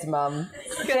Chad's mum.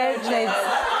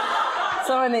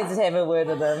 Someone needs to have a word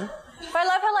with him. But I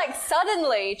love how, like,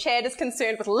 suddenly Chad is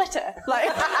concerned with litter.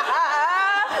 Like,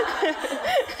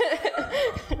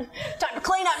 time to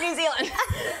clean up New Zealand.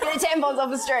 Get the tampons off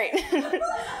the street.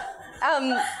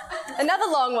 Another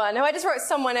long one, who I just wrote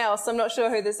someone else, I'm not sure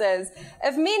who this is.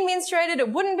 If men menstruated, it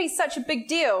wouldn't be such a big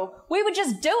deal. We would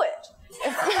just do it.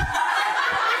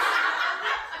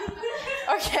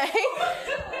 Okay.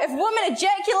 If women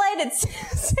ejaculated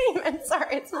semen,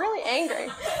 sorry, it's really angry.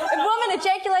 If women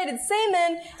ejaculated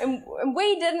semen and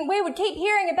we didn't, we would keep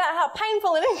hearing about how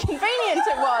painful and inconvenient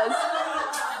it was.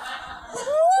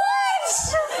 What?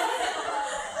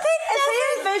 Is he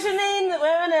envisioning that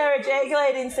women are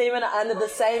ejaculating semen under the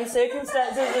same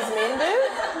circumstances as men do?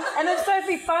 And if so, if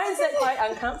he finds that quite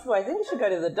uncomfortable, I think he should go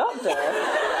to the doctor.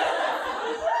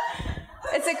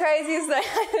 It's the craziest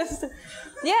thing.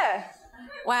 Yeah.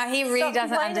 Wow, he really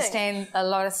doesn't understand a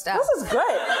lot of stuff. This is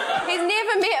great. He's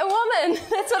never met a woman.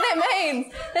 That's what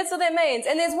that means.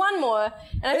 And there's one more.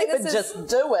 And I think just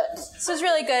do it. This is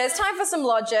really good. It's time for some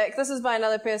logic. This is by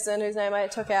another person whose name I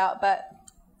took out.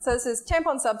 So this is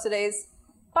tampon subsidies.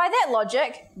 By that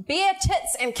logic, beer,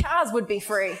 tits, and cars would be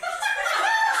free.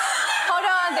 Hold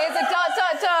on. There's a dot.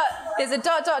 There's a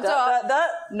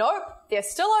dot. Nope. They're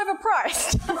still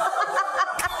overpriced.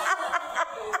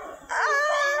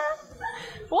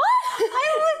 What?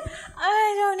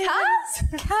 I don't know.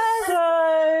 Cars? So,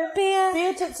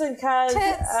 beer, tits, and cars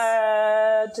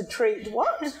to treat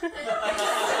what?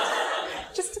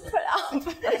 Just to put up.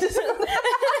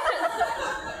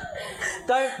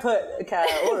 Don't put a car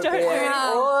or a beer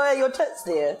or your tits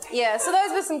there. Yeah, so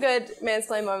those were some good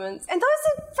mansplain moments. And those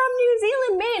are from New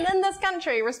Zealand men in this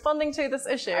country responding to this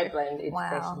issue. I blame the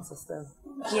education system.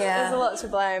 Yeah. There's a lot to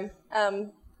blame.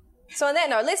 So on that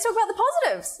note, let's talk about the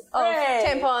positives of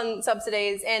tampon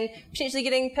subsidies and potentially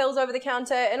getting pills over the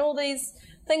counter and all these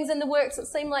things in the works that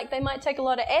seem like they might take a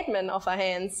lot of admin off our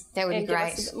hands. That would be great.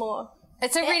 Give us a bit more.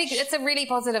 It's a really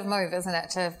positive move, isn't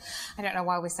it? I don't know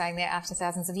why we're saying that after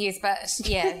thousands of years, but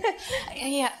yeah,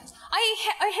 yeah. I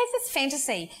had this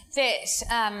fantasy that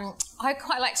I'd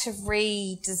quite like to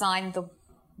redesign the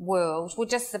world, well,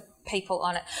 just the people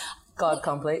on it, God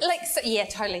complex. Like, so, yeah,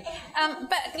 totally.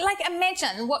 But like,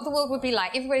 imagine what the world would be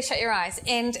like. Everybody shut your eyes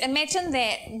and imagine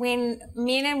that when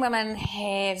men and women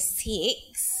have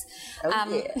sex, that,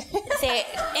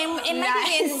 and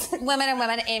maybe when women and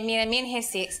women and men have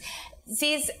sex,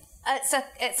 it's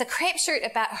a crapshoot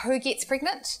about who gets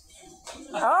pregnant.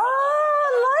 Oh,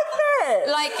 I like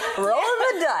that. Like, roll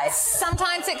the dice.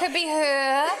 Sometimes it could be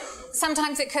her,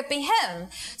 sometimes it could be him.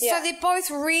 Yeah. So they're both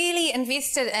really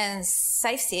invested in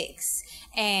safe sex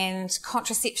and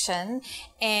contraception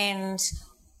and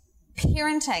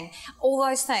parenting, all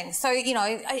those things. So, you know,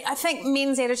 I think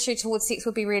men's attitude towards sex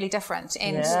would be really different.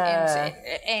 And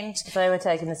they were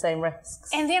taking the same risks.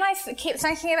 And then I kept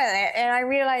thinking about that and I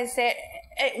realised that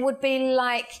it would be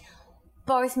like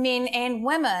both men and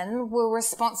women were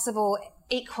responsible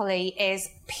equally as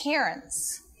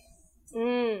parents.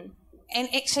 And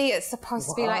actually it's supposed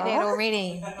to be like that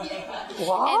already.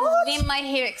 What? And then my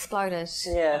head exploded.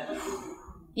 Yeah.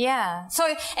 Yeah.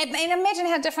 So, and imagine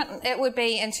how different it would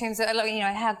be in terms of, you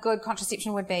know, how good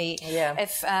contraception would be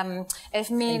if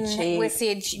men were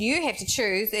said, you have to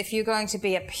choose if you're going to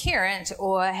be a parent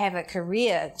or have a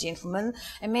career, gentlemen.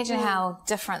 Imagine how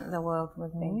different the world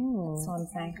would be. That's what I'm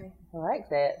saying. I like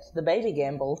that. The baby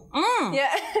gamble.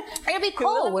 Yeah. It'd be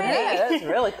cool, wouldn't it? Yeah, that's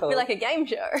really cool. Be like a game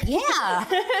show. Yeah.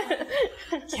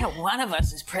 Yeah, one of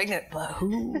us is pregnant, but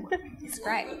who? It's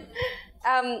great.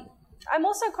 I'm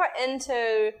also quite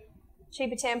into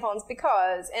cheaper tampons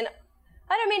because, and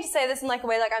I don't mean to say this in like a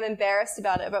way like I'm embarrassed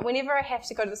about it, but whenever I have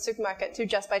to go to the supermarket to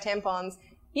just buy tampons,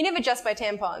 you never just buy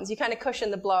tampons. You kind of cushion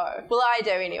the blow. Well, I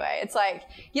do anyway. It's like,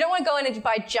 you don't want to go in and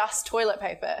buy just toilet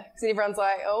paper because everyone's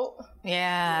like, oh.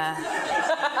 Yeah.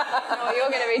 I know what you're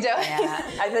going to be doing. Yeah.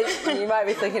 I think you might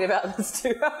be thinking about this too.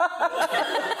 Am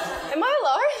I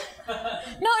alone?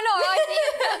 No,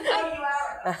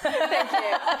 Thank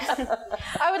you.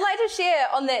 I would like to share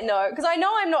on that note, because I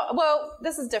know I'm not, well,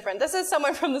 this is different. This is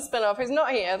someone from the spin-off who's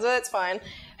not here, so that's fine,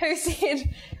 who said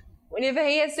whenever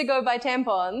he has to go buy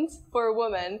tampons for a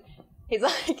woman, he's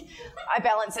like, I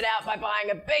balance it out by buying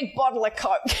a big bottle of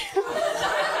Coke. Just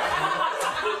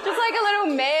like a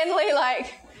little manly,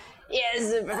 like, yeah,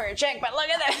 this is for a chick, but look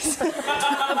at this. The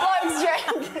blokes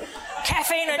drink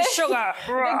caffeine and sugar.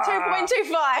 Big 2.25.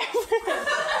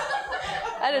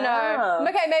 I don't know.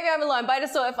 Okay, maybe I'm alone, but I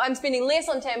just thought if I'm spending less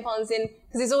on tampons, then,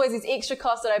 because there's always these extra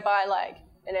costs that I buy, like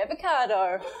an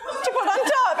avocado to put on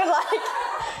top and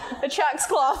like a Chuck's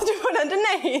cloth to put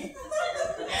underneath.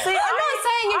 See, I'm not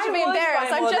saying you should be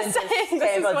embarrassed. I'm just saying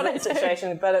this is what I do.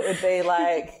 Situation, but it would be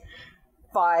like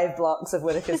 5 blocks of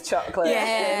Whittaker's chocolate.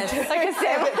 Yeah, like a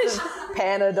sandwich.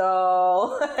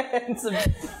 Panadol and some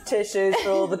tissues for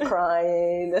all the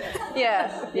crying.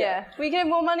 Yeah. We get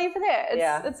more money for that.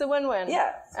 It's a win-win.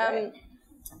 Yeah.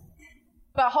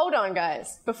 But hold on,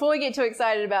 guys. Before we get too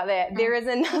excited about that, there is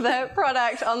another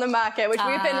product on the market which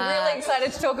we've been really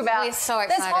excited to talk about. We're so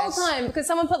excited. This whole time, because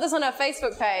someone put this on our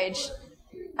Facebook page.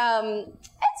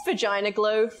 It's vagina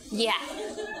glue. Yeah.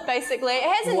 Basically. It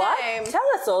has a name. Tell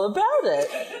us all about it.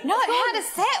 No, how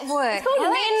does that work? It's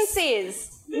called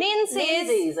Menzies.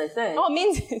 Menzies, I think. Oh,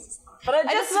 Menzies. But it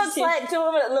just looks like, to a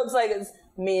woman, it looks like it's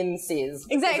Menzies.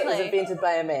 Exactly. It was invented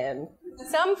by a man.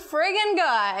 Some friggin'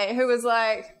 guy who was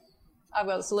like, I've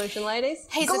got a solution, ladies.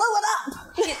 Glue it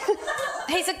up!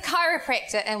 He's a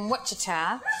chiropractor in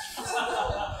Wichita.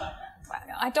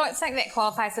 I don't think that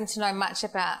qualifies him to know much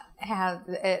about how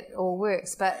it all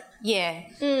works, but yeah.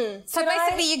 So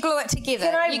basically you glue it together.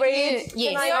 Can I read?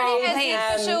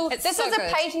 This is a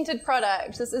patented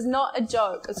product. This is not a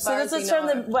joke as far as we know. So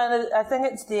this is from I think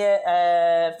it's their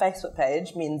Facebook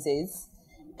page, Menzies.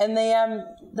 And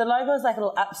the logo is like a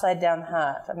little upside down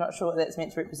heart. I'm not sure what that's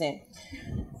meant to represent.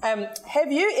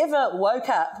 Have you ever woke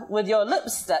up with your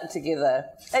lips stuck together?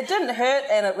 It didn't hurt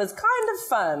and it was kind of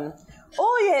fun.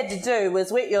 All you had to do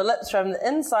was wet your lips from the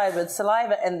inside with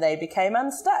saliva and they became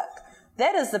unstuck.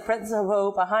 That is the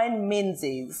principle behind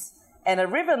Menzies, and a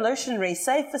revolutionary,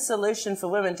 safer solution for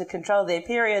women to control their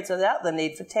periods without the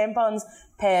need for tampons,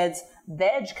 pads,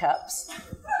 badge cups,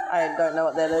 I don't know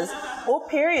what that is, or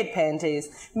period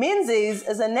panties. Menzies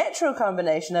is a natural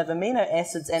combination of amino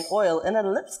acids and oil in a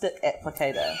lipstick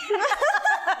applicator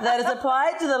that is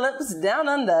applied to the lips down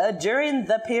under during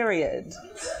the period.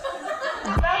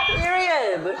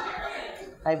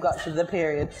 I've got to the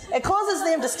period. It causes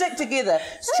them to stick together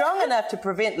strong enough to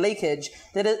prevent leakage.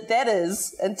 That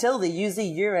is, until the user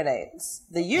urinates.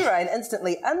 The urine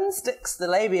instantly unsticks the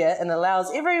labia and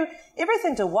allows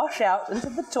everything to wash out into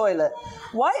the toilet.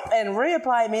 Wipe and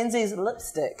reapply Menzies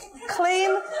lipstick.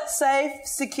 Clean, safe,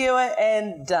 secure,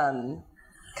 and done.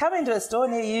 Coming to a store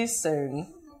near you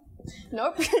soon.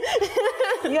 Nope.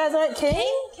 You guys aren't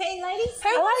keen? Keen, ladies? Who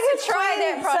wants to try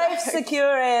that product? Safe,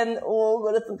 secure, and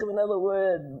gotta think of another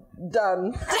word.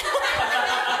 Done.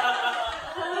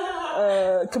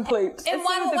 Complete. In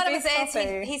one the of his best ads,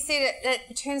 coffee. he said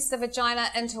it turns the vagina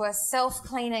into a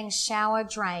self-cleaning shower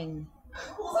drain.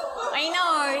 I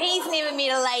know, he's never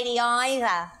met a lady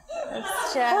either.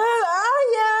 It's Who just... are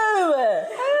you?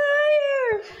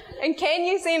 And can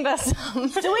you send us some?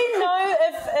 Do we know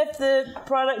if the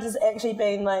product has actually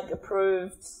been like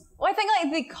approved? Well, I think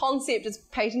like the concept is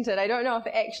patented. I don't know if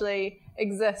it actually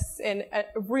exists and a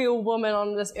real woman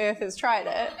on this earth has tried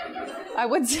it. I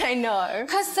would say no.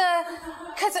 Because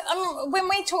when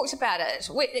we talked about it,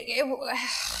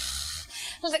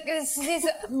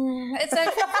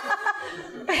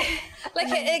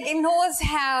 it ignores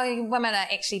how women are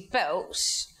actually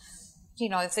built. You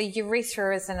know, the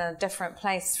urethra is in a different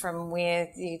place from where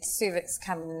the cervix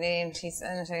comes into,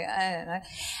 I don't know.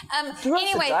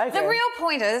 Anyway, the real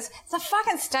point is the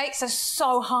fucking stakes are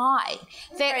so high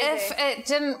that if it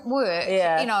didn't work,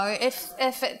 you know, if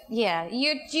it,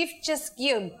 you're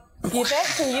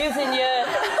back to using your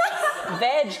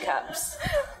vag cups.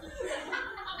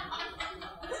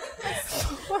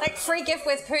 like free gift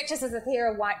with purchase is a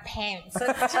pair of white pants.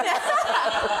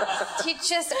 You're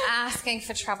just asking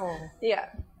for trouble. Yeah.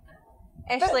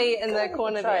 Ashley in the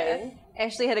corner there,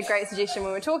 Ashley had a great suggestion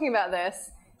when we were talking about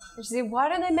this. And she said, why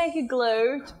don't they make a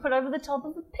glue to put over the top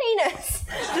of the penis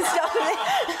to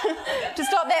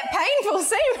stop that painful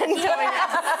semen coming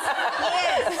out?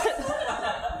 Yes.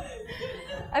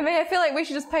 I mean, I feel like we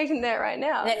should just patent that right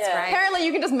now. That's right. Apparently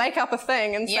you can just make up a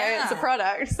thing and say it's a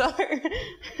product, so... Was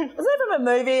that from a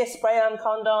movie, a spray-on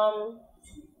condom?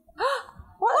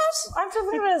 What? I'm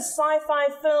talking about a sci-fi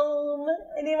film.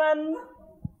 Anyone?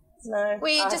 No.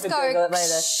 We I'll just have to go... Google it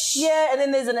later. Yeah, and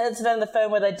then there's an incident in the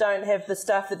film where they don't have the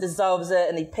stuff that dissolves it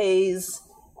and he pees.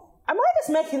 Am I just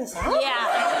making this up?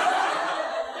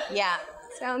 Yeah.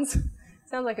 Sounds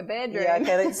like a bad dream. Yeah,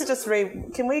 okay, let's just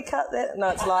Can we cut that? No,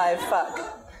 it's live.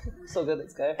 Fuck. It's all good,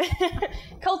 let's go.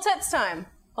 Cool tips time,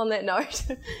 on that note.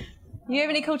 You have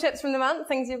any cool tips from the month?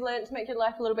 Things you've learned to make your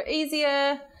life a little bit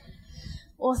easier?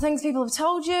 Or things people have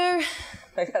told you?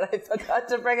 I forgot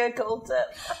to bring a cool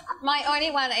tip. My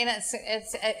only one, and it's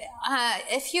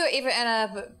if you're ever in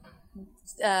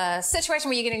a situation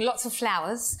where you're getting lots of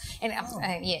flowers, and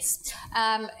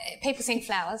people send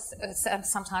flowers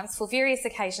sometimes for various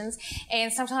occasions,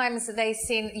 and sometimes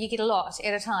you get a lot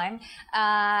at a time,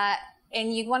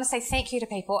 and you want to say thank you to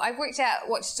people. I worked out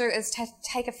what to do is to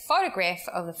take a photograph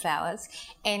of the flowers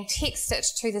and text it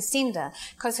to the sender,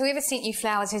 because whoever sent you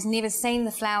flowers has never seen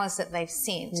the flowers that they've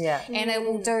sent. Yeah. And it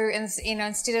will do,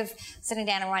 instead of sitting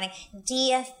down and writing,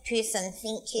 Dear person,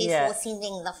 thank you for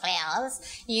sending the flowers.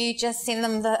 you just send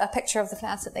them a picture of the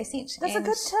flowers that they sent. That's a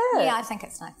good tip. Yeah, I think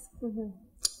it's nice. Mm-hmm.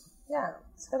 Yeah,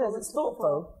 it's good. It's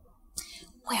thoughtful.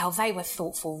 Well, they were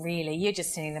thoughtful, really. You're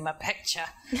just sending them a picture.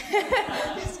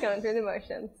 Just going through the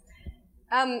motions.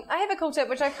 I have a cool tip,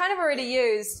 which I kind of already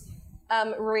used,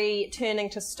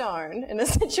 returning to stone in a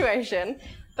situation.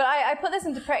 But I put this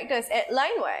into practice at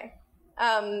Laneway.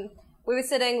 We were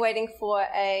sitting waiting for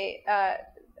an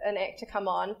act to come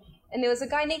on, and there was a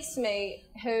guy next to me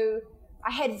who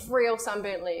I had real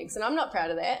sunburnt legs, and I'm not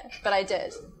proud of that, but I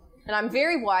did. And I'm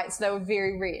very white, so they were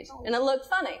very red. And it looked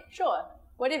funny, sure,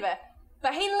 whatever.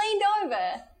 But he leaned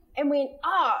over and went,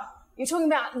 you're talking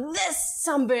about this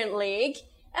sunburnt leg?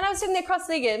 And I was sitting there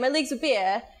cross-legged, my legs were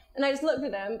bare, and I just looked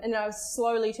at him, and I was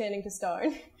slowly turning to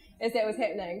stone as that was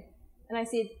happening. And I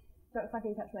said, don't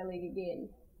fucking touch my leg again.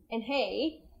 And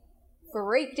he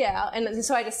freaked out, and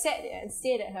so I just sat there and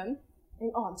stared at him,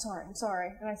 and, I'm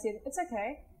sorry. And I said, it's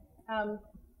okay.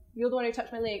 You're the one who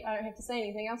touched my leg, I don't have to say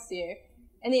anything else to you.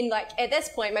 And then, at this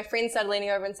point, my friend started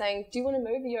leaning over and saying, do you want to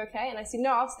move, are you okay? And I said,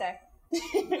 no, I'll stay. I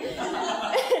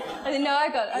said, no, I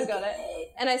got it.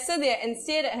 And I stood there and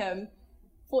stared at him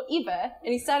forever,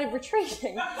 and he started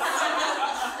retreating.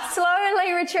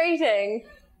 Slowly retreating.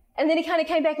 And then he kind of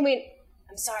came back and went,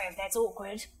 I'm sorry if that's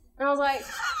awkward. And I was like,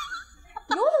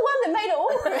 you're the one that made it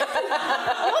awkward.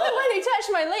 You're the one who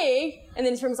touched my leg. And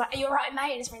then his friend was like, are you all right,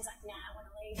 mate? And his friend's like, nah, I want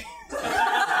to leave.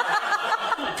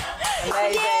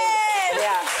 Amazing.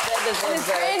 Yeah, that His friend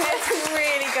is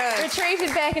really good.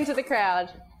 Retreated back into the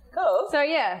crowd. Cool. So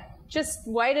yeah, just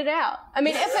wait it out. I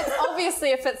mean,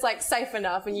 if it's like safe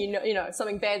enough and you know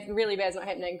something bad, really bad's not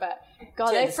happening, but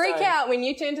God, they freak out when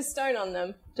you turn to stone on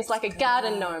them, just like a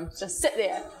garden gnome. Just sit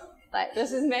there, like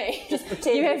this is me. Just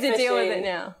pretend you have to you're deal with fishing. it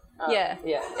now. Yeah.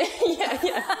 Yeah.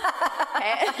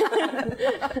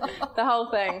 The whole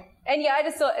thing. And yeah, I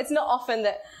just thought it's not often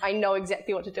that I know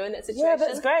exactly what to do in that situation. Yeah,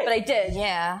 that's great. But I did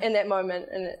in that moment,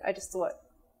 and I just thought,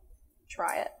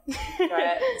 try it.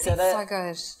 Try it. So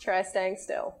good. Try staying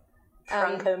still.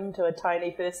 Shrunk him to a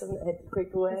tiny person that had to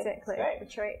creep away. Exactly.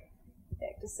 Retreat.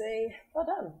 Back to sea. Well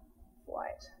done.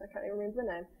 White. I can't even remember the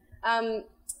name.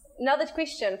 Another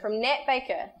question from Nat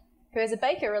Baker, who has a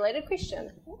baker-related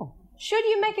question. Oh. Should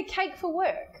you make a cake for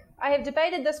work? I have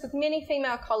debated this with many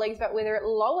female colleagues about whether it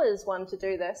lowers one to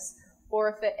do this or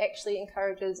if it actually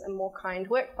encourages a more kind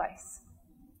workplace.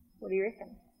 What do you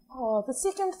reckon? Oh, the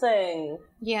second thing.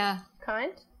 Yeah.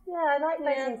 Kind? Yeah, I like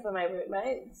baking for my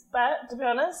workmates, but to be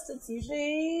honest, it's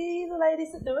usually the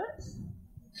ladies that do it.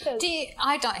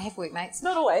 I don't have workmates.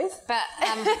 Not always. But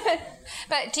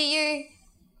but do you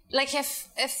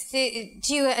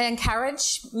do you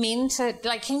encourage men to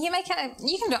can you make it?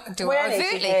 You can do it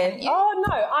overtly. Can't you? Oh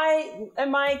no,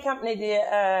 in my company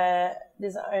there's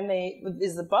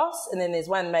the boss and then there's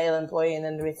one male employee and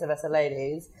then the rest of us are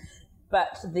ladies.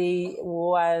 But the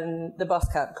boss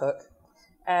can't cook.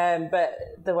 But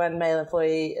the one male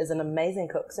employee is an amazing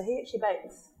cook, so he actually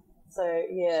bakes. So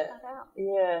yeah,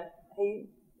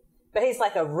 but he's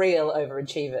like a real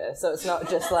overachiever. So it's not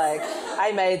just like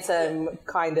I made some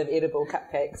kind of edible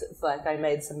cupcakes. It's like I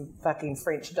made some fucking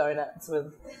French donuts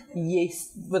with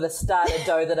yeast with a starter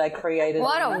dough that I created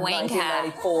what in a wanker.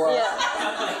 1994.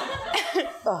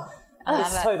 Yeah.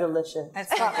 It's so delicious.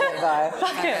 It's fuck that guy.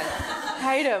 Fuck him.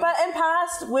 Hate him. But in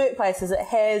past workplaces, it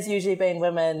has usually been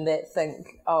women that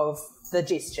think of the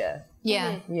gesture.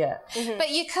 Yeah. Yeah. Mm-hmm.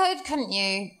 But you couldn't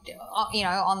you,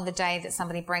 on the day that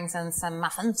somebody brings in some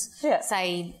muffins,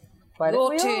 say,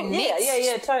 your turn next.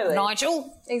 Yeah, totally.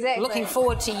 Nigel. Exactly. Looking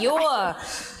forward to your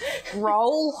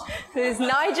role. There's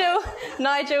Nigel,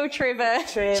 Trevor,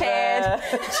 Chad.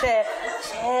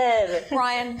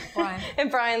 Brian.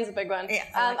 And Brian's a big one. Yeah,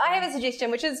 I have a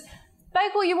suggestion, which is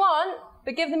bake all you want,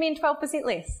 but give the men 12%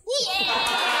 less.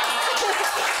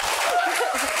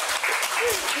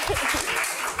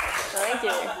 Thank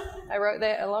you. I wrote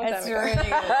that a long time ago. Really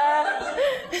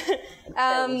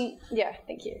good. Yeah,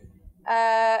 thank you.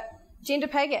 Gender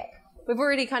pay gap. We've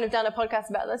already kind of done a podcast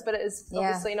about this, but it is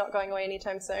obviously not going away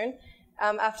anytime soon.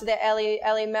 After that,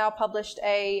 Ali Mao published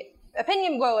a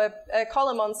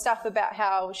column on Stuff about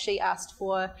how she asked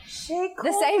for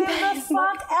the same pay. The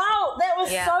fuck out. That was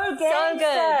so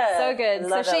gangster. So good.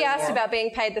 Love so she it, asked about being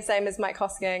paid the same as Mike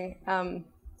Hosking.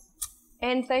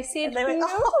 And they said, and they went, no.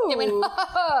 They went,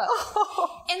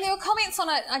 oh. And there were comments on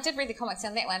it. I did read the comments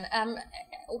on that one,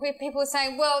 where people were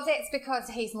saying, well, that's because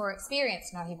he's more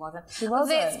experienced. No, he wasn't.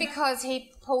 That's because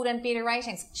he pulled in better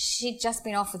ratings. She'd just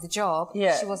been offered the job.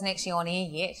 Yeah. She wasn't actually on air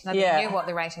yet. Nobody knew what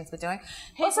the ratings were doing.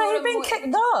 Also, he'd been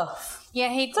kicked off.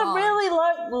 Yeah, it's a really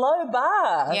low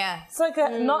bar. Yeah. It's like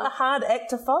not a hard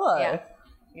act to follow.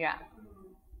 Yeah.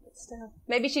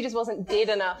 Maybe she just wasn't dead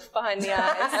enough behind the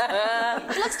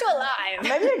eyes. She looks too alive.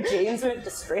 Maybe her jeans weren't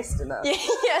distressed enough.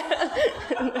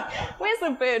 Yeah. Where's the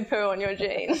bird poo on your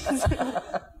jeans?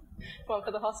 One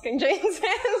for the Hosking jeans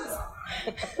fans.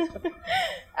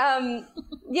 I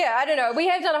don't know. We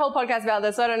have done a whole podcast about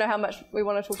this, so I don't know how much we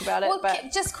want to talk about it. Well,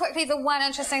 but just quickly, one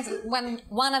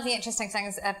of the interesting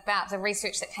things about the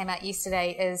research that came out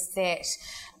yesterday is that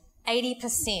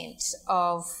 80%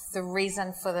 of the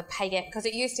reason for the pay gap, because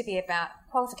it used to be about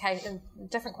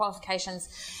different qualifications,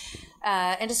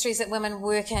 industries that women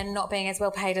work in not being as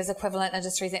well paid as equivalent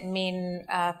industries that men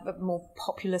are more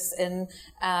populous in,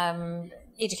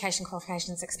 education,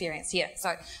 qualifications, experience. Yeah.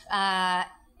 So,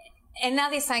 and now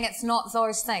they're saying it's not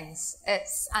those things;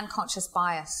 it's unconscious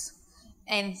bias.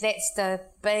 And that's the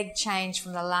big change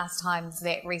from the last time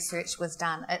that research was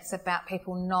done. It's about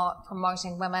people not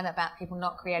promoting women, about people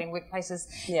not creating workplaces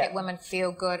that women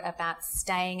feel good about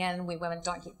staying in, where women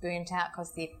don't get burnt out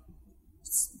because they're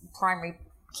primary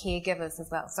caregivers as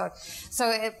well. So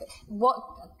what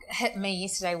hit me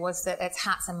yesterday was that it's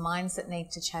hearts and minds that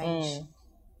need to change.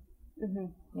 Mm-hmm.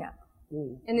 Yeah.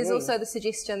 And there's also the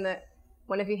suggestion that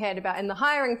one of you had about in the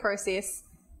hiring process,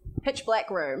 pitch black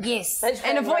room. Yes.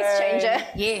 And a voice changer.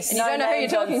 Yes. And you don't know who you're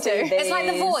talking to. It's like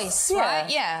The Voice, right?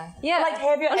 Yeah. Like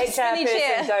have your HR person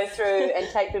chair. go through and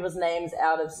take people's names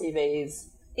out of CVs.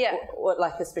 Yeah. Or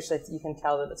like especially if you can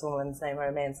tell that it's a woman's name or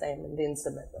a man's name and then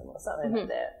submit them or something like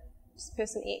that. Just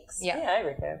person X. Yeah, I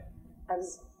reckon.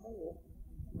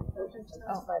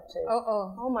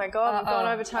 Oh my God, we've gone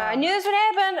over time. I knew this would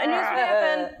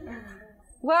happen.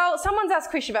 Well, someone's asked a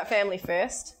question about family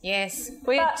first. Yes.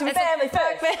 Family first.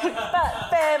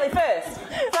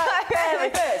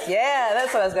 Yeah,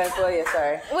 that's what I was going for. Yeah,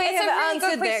 sorry. We It's have a really answered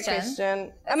good that question.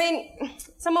 question. I mean,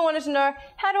 someone wanted to know,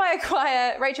 how do I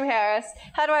acquire, Rachel Harris,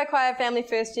 how do I acquire Family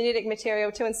First genetic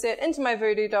material to insert into my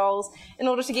voodoo dolls in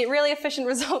order to get really efficient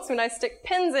results when I stick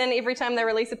pins in every time they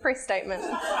release a press statement?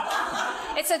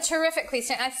 It's a terrific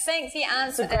question. I think the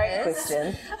answer It's a great is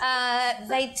question.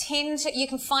 they tend to. You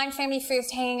can find Family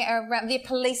First hanging around. They're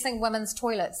policing women's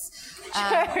toilets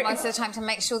most of the time to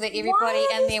make sure that everybody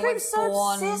in there was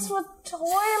born. Obsessed with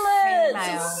toilets.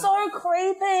 female. It's so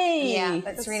creepy. Yeah,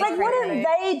 it's really like, what are creepy.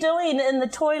 they doing in the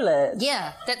toilet?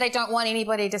 Yeah, that they don't want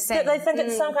anybody to see. That they think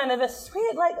it's some kind of a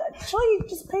threat. Like, sure, you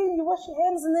just pee and you wash your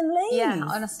hands and then leave. Yeah,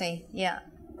 honestly, yeah.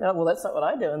 Oh, well, that's not what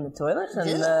I do in the toilet.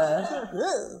 And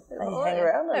I hang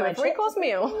around. I have a three-course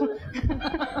meal.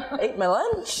 Eat my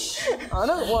lunch. I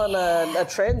don't want a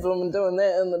trans woman doing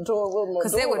that in the toilet with my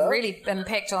Because that would daughter. really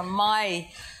impact on my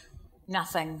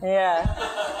nothing. Yeah.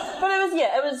 But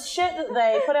it was shit that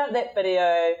they put out that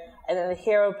video and then the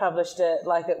Herald published it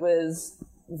like it was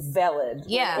valid.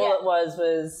 Yeah. Like, all it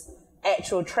was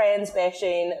actual trans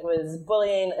bashing. It was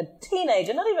bullying a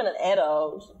teenager, not even an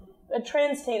adult, a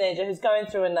trans teenager who's going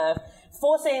through enough,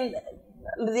 forcing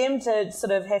them to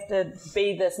sort of have to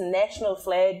be this national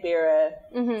flag bearer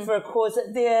for a cause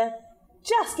that they're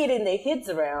just getting their heads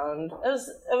around. It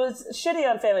was shitty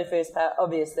on Family First part,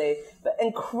 obviously, but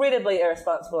incredibly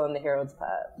irresponsible on the Herald's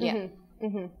part. Yeah.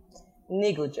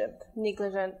 Negligent.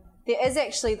 There is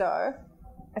actually, though,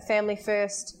 a Family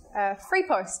First free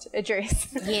post address.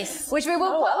 Yes. Which we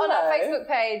will put on our hello. Facebook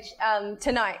page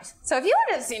tonight. So if you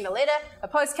wanted to send a letter, a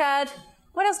postcard,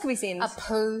 what else could we send? A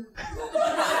poo.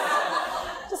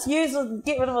 Just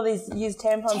get rid of all these used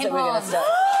tampons that we're going to Tampons. start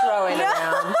throwing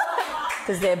around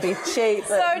because they'd be cheap.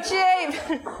 So cheap.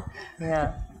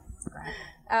 Yeah.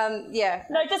 Yeah.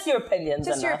 No, just your opinions.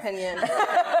 Just your enough. opinion.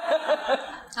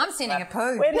 I'm sending a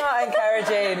poo. We're not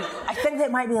encouraging. I think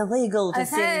that might be illegal to Is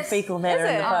send it? fecal matter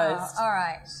in the Oh, post. all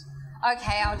right.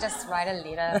 Okay, I'll just write a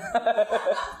letter.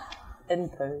 In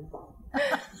poo.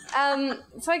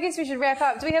 So I guess we should wrap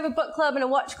up. Do we have a book club and a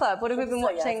watch club? What have we been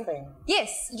watching?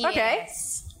 Yes. Okay.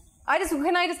 Yes.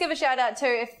 Can I just give a shout out to,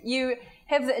 if you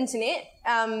have the internet,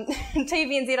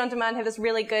 TVNZ On Demand have this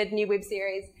really good new web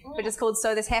series which is called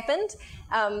So This Happened,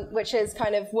 which is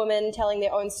kind of women telling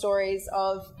their own stories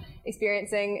of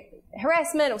experiencing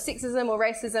harassment or sexism or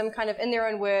racism kind of in their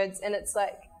own words, and it's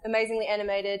like amazingly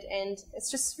animated and it's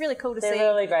just really cool to see.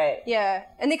 They're really great. Yeah,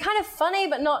 and they're kind of funny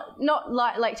but not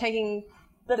like taking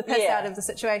the piss out of the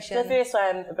situation. The first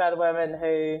one about a woman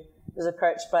who was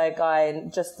approached by a guy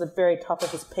and just the very top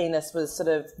of his penis was sort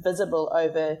of visible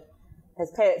over his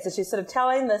pants. So she's sort of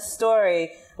telling this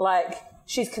story like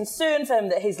she's concerned for him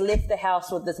that he's left the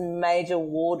house with this major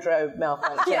wardrobe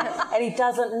malfunction and he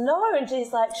doesn't know. And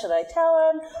she's like, should I tell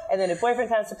him? And then her boyfriend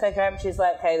comes to pick her up and she's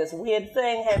like, hey, this weird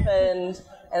thing happened.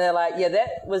 And they're like, yeah,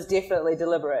 that was definitely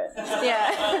deliberate. Yeah.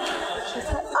 She's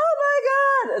like, oh my God.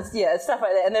 It's stuff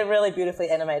like that. And they're really beautifully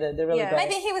animated. They're really great.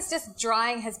 Maybe he was just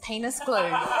drying his penis glue.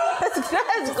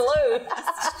 It's glue.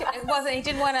 It wasn't. He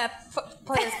didn't want to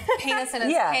put his penis in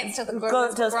his pants till the glue Glue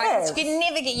was to his dry. pants. You can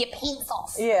never get your pants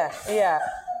off. Yeah.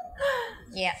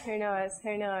 Yeah. Who knows?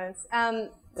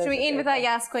 Should we end with our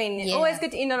Yas Queen? Yeah. Always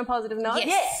good to end on a positive note.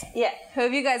 Yes. Yeah. Who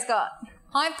have you guys got?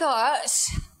 I've got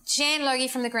Jan Logie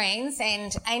from the Greens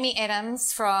and Amy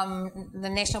Adams from the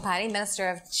National Party, Minister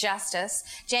of Justice.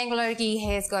 Jan Logie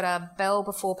has got a bill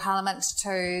before Parliament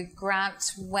to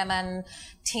grant women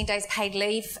 10 days paid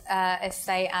leave if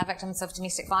they are victims of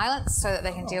domestic violence so that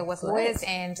they can deal with lawyers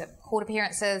and court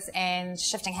appearances and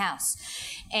shifting house.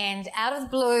 And out of the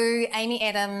blue, Amy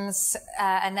Adams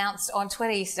announced on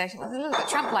Twitter yesterday, a little bit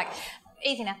Trump-like,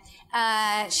 easy now.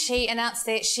 She announced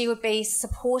that she would be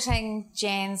supporting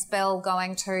Jan's bill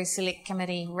going to select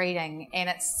committee reading, and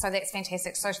that's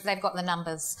fantastic. So they've got the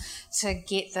numbers to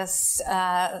get this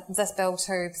bill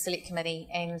to select committee,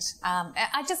 and I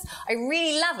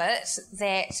really love it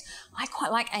that I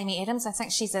quite like Amy Adams. I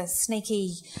think she's a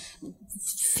sneaky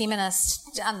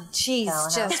feminist. She's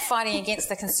just fighting against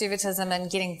the conservatism and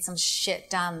getting some shit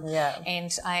done. Yeah.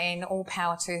 And all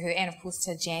power to her, and of course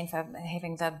to Jan for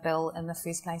having the bill in the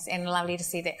first place. And lovely to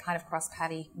see that kind of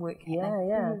cross-party work happening.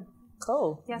 Yeah.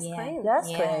 Cool. Yes, Yeah. Queen. Yes,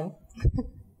 Yeah. Queen.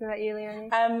 What about you, Leonie?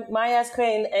 My Yas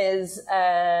Queen is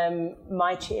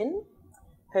Mai Chen,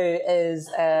 who is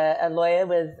a lawyer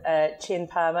with Chen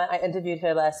Palmer. I interviewed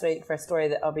her last week for a story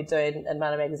that I'll be doing in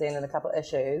Mana Magazine in a couple of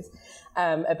issues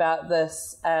about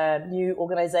this new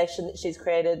organisation that she's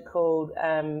created called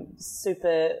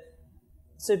Super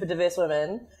Diverse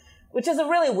Women, which is a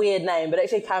really weird name, but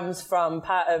actually comes from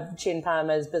part of Chen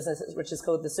Palmer's business, which is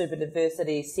called the Super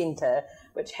Diversity Centre,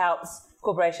 which helps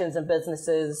corporations and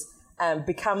businesses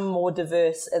become more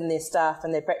diverse in their staff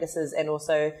and their practices, and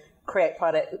also create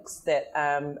products that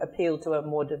appeal to a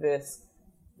more diverse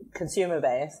consumer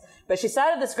base. But she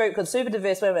started this group called Super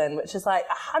Diverse Women, which is like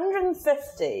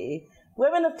 150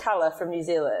 women of colour from New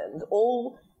Zealand,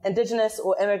 all Indigenous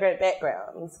or immigrant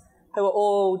backgrounds, who are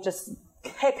all just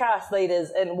kick-ass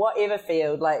leaders in whatever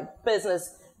field, like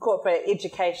business, corporate,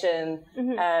 education,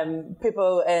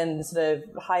 people in sort of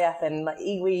high up in like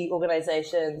iwi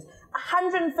organisations.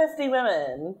 150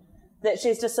 women that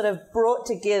she's just sort of brought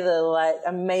together like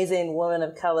amazing women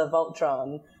of colour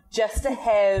Voltron, just to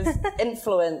have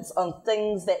influence on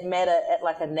things that matter at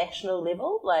like a national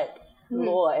level, like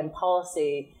law and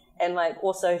policy, and like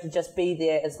also to just be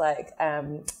there as like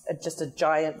just a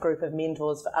giant group of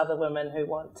mentors for other women who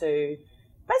want to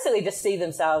basically just see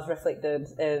themselves reflected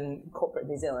in corporate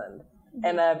New Zealand.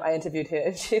 And I interviewed her,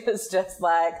 and she was just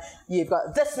like, "You've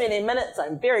got this many minutes,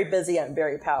 I'm very busy, I'm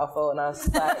very powerful." And I was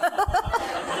like,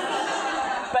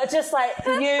 but just like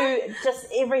just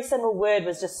every single word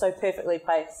was just so perfectly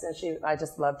placed, and I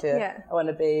just loved her. Yeah. I want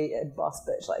to be a boss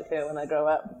bitch like her when I grow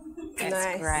up. That's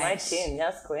Nice. great. My 10,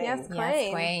 yes, queen. Yes, queen.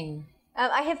 Yes, queen.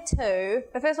 I have two.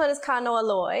 The first one is Kanoa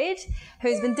Lloyd,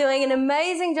 who's been doing an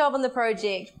amazing job on the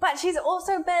project, but she's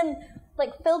also been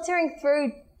like filtering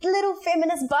through little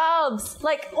feminist barbs,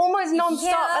 like almost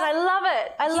non-stop, and I love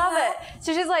it. I love it.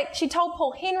 So she's like, she told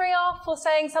Paul Henry off for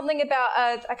saying something about,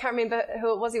 I can't remember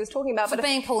who it was he was talking about. For but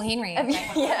being Paul Henry. I think.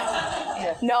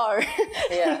 No.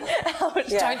 Yeah.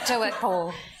 Don't do it,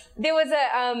 Paul. There was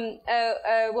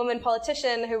a woman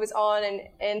politician who was on,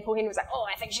 and Paul Henry was like, "Oh,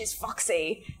 I think she's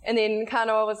foxy," and then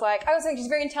Kanoa was like, "I also think she's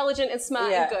very intelligent and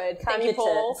smart and good." Thank you,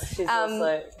 Paul. She's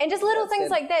also, and just little things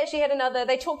good. like that. She had another.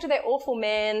 They talked to that awful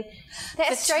man, that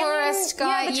The Australian tourist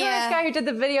guy, the tourist guy who did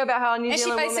the video about how New And she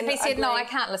Zealand basically women said, are "No, ugly. I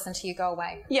can't listen to you. Go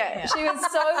away." Yeah, she was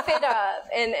so fed up,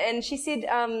 and she said,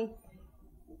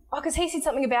 because he said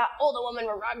something about all the women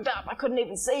were rugged up. I couldn't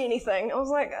even see anything. I was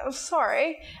like, "I'm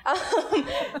sorry,"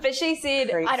 but she said,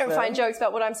 "I don't find jokes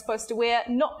about what I'm supposed to wear.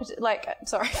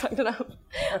 Sorry, I fucked it up.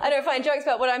 I don't find jokes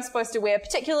about what I'm supposed to wear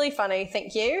particularly funny.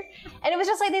 Thank you." And it was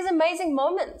just like these amazing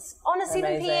moments on a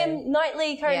 7 p.m.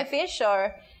 nightly current affairs show.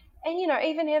 And, you know,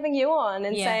 even having you on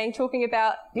and talking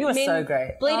about you were men so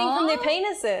great. bleeding from their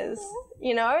penises,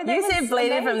 you know. You said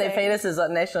bleeding from their amazing. penises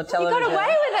on national television. You got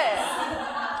away with it.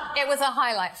 It was a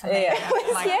highlight for me. Yeah. It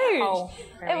was huge.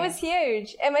 It was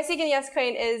huge. And my second Yes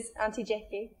Queen is Auntie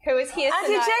Jackie, who is here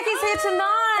Auntie tonight. Jackie's here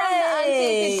tonight. From the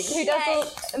Auntie, who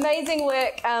does amazing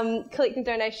work collecting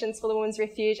donations for the Women's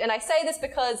Refuge. And I say this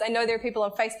because I know there are people on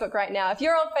Facebook right now. If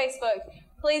you're on Facebook,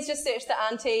 please just search the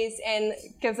Aunties and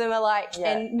give them a like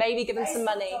and maybe give them some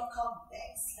money.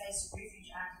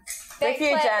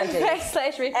 Refuge Aunties.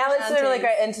 /Refuge Alex did a really Aunties.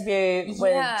 great interview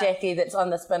with Jackie that's on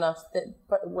the spin-off that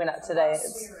went up today.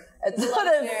 It's sort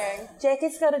of,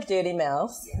 Jackie's got a dirty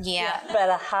mouth, but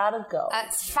a heart of gold.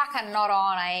 It's fucking not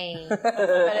on, eh?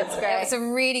 But it's great. It was a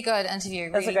really good interview.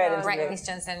 That's a great interview. Great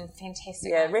questions and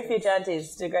fantastic. Yeah, Refuge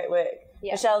Aunties do great work.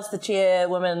 Yeah. Michelle's the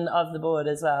chairwoman of the board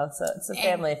as well, so it's a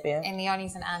family affair. And the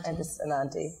aunties and aunties. And just an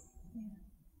auntie.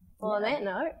 Well, on that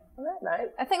note,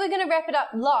 I think we're going to wrap it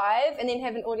up live and then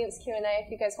have an audience Q&A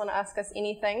if you guys want to ask us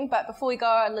anything. But before we go,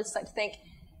 I'd just like to thank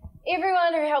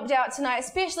everyone who helped out tonight,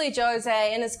 especially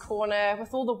Jose in his corner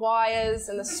with all the wires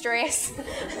and the stress.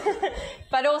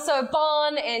 But also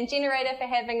Bon and Generator for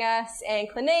having us, and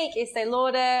Clinique, Estee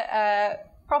Lauder,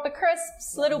 Proper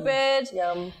Crisps, Little Bird.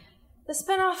 Yum. The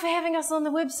Spin-Off for having us on the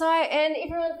website, and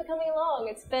everyone for coming along.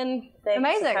 It's been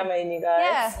amazing. Thanks for coming, you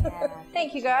guys. Yeah.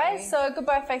 Thank you, guys. So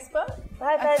goodbye, Facebook.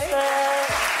 Bye, Facebook.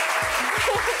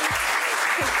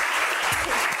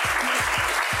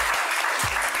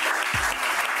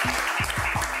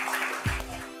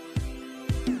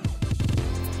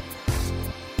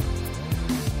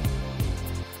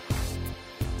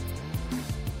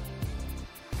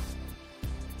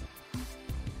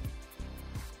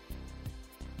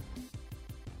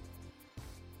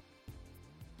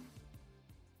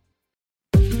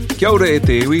 Kia ora e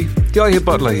te iwi, Te Aihe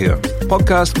Butler here,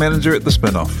 podcast manager at The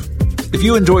Spin-Off. If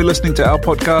you enjoy listening to our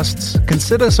podcasts,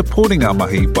 consider supporting our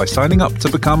mahi by signing up to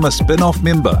become a Spin-Off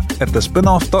member at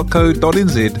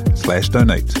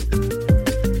thespinoff.co.nz/donate.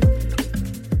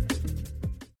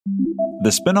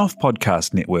 The Spin-Off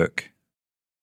Podcast Network.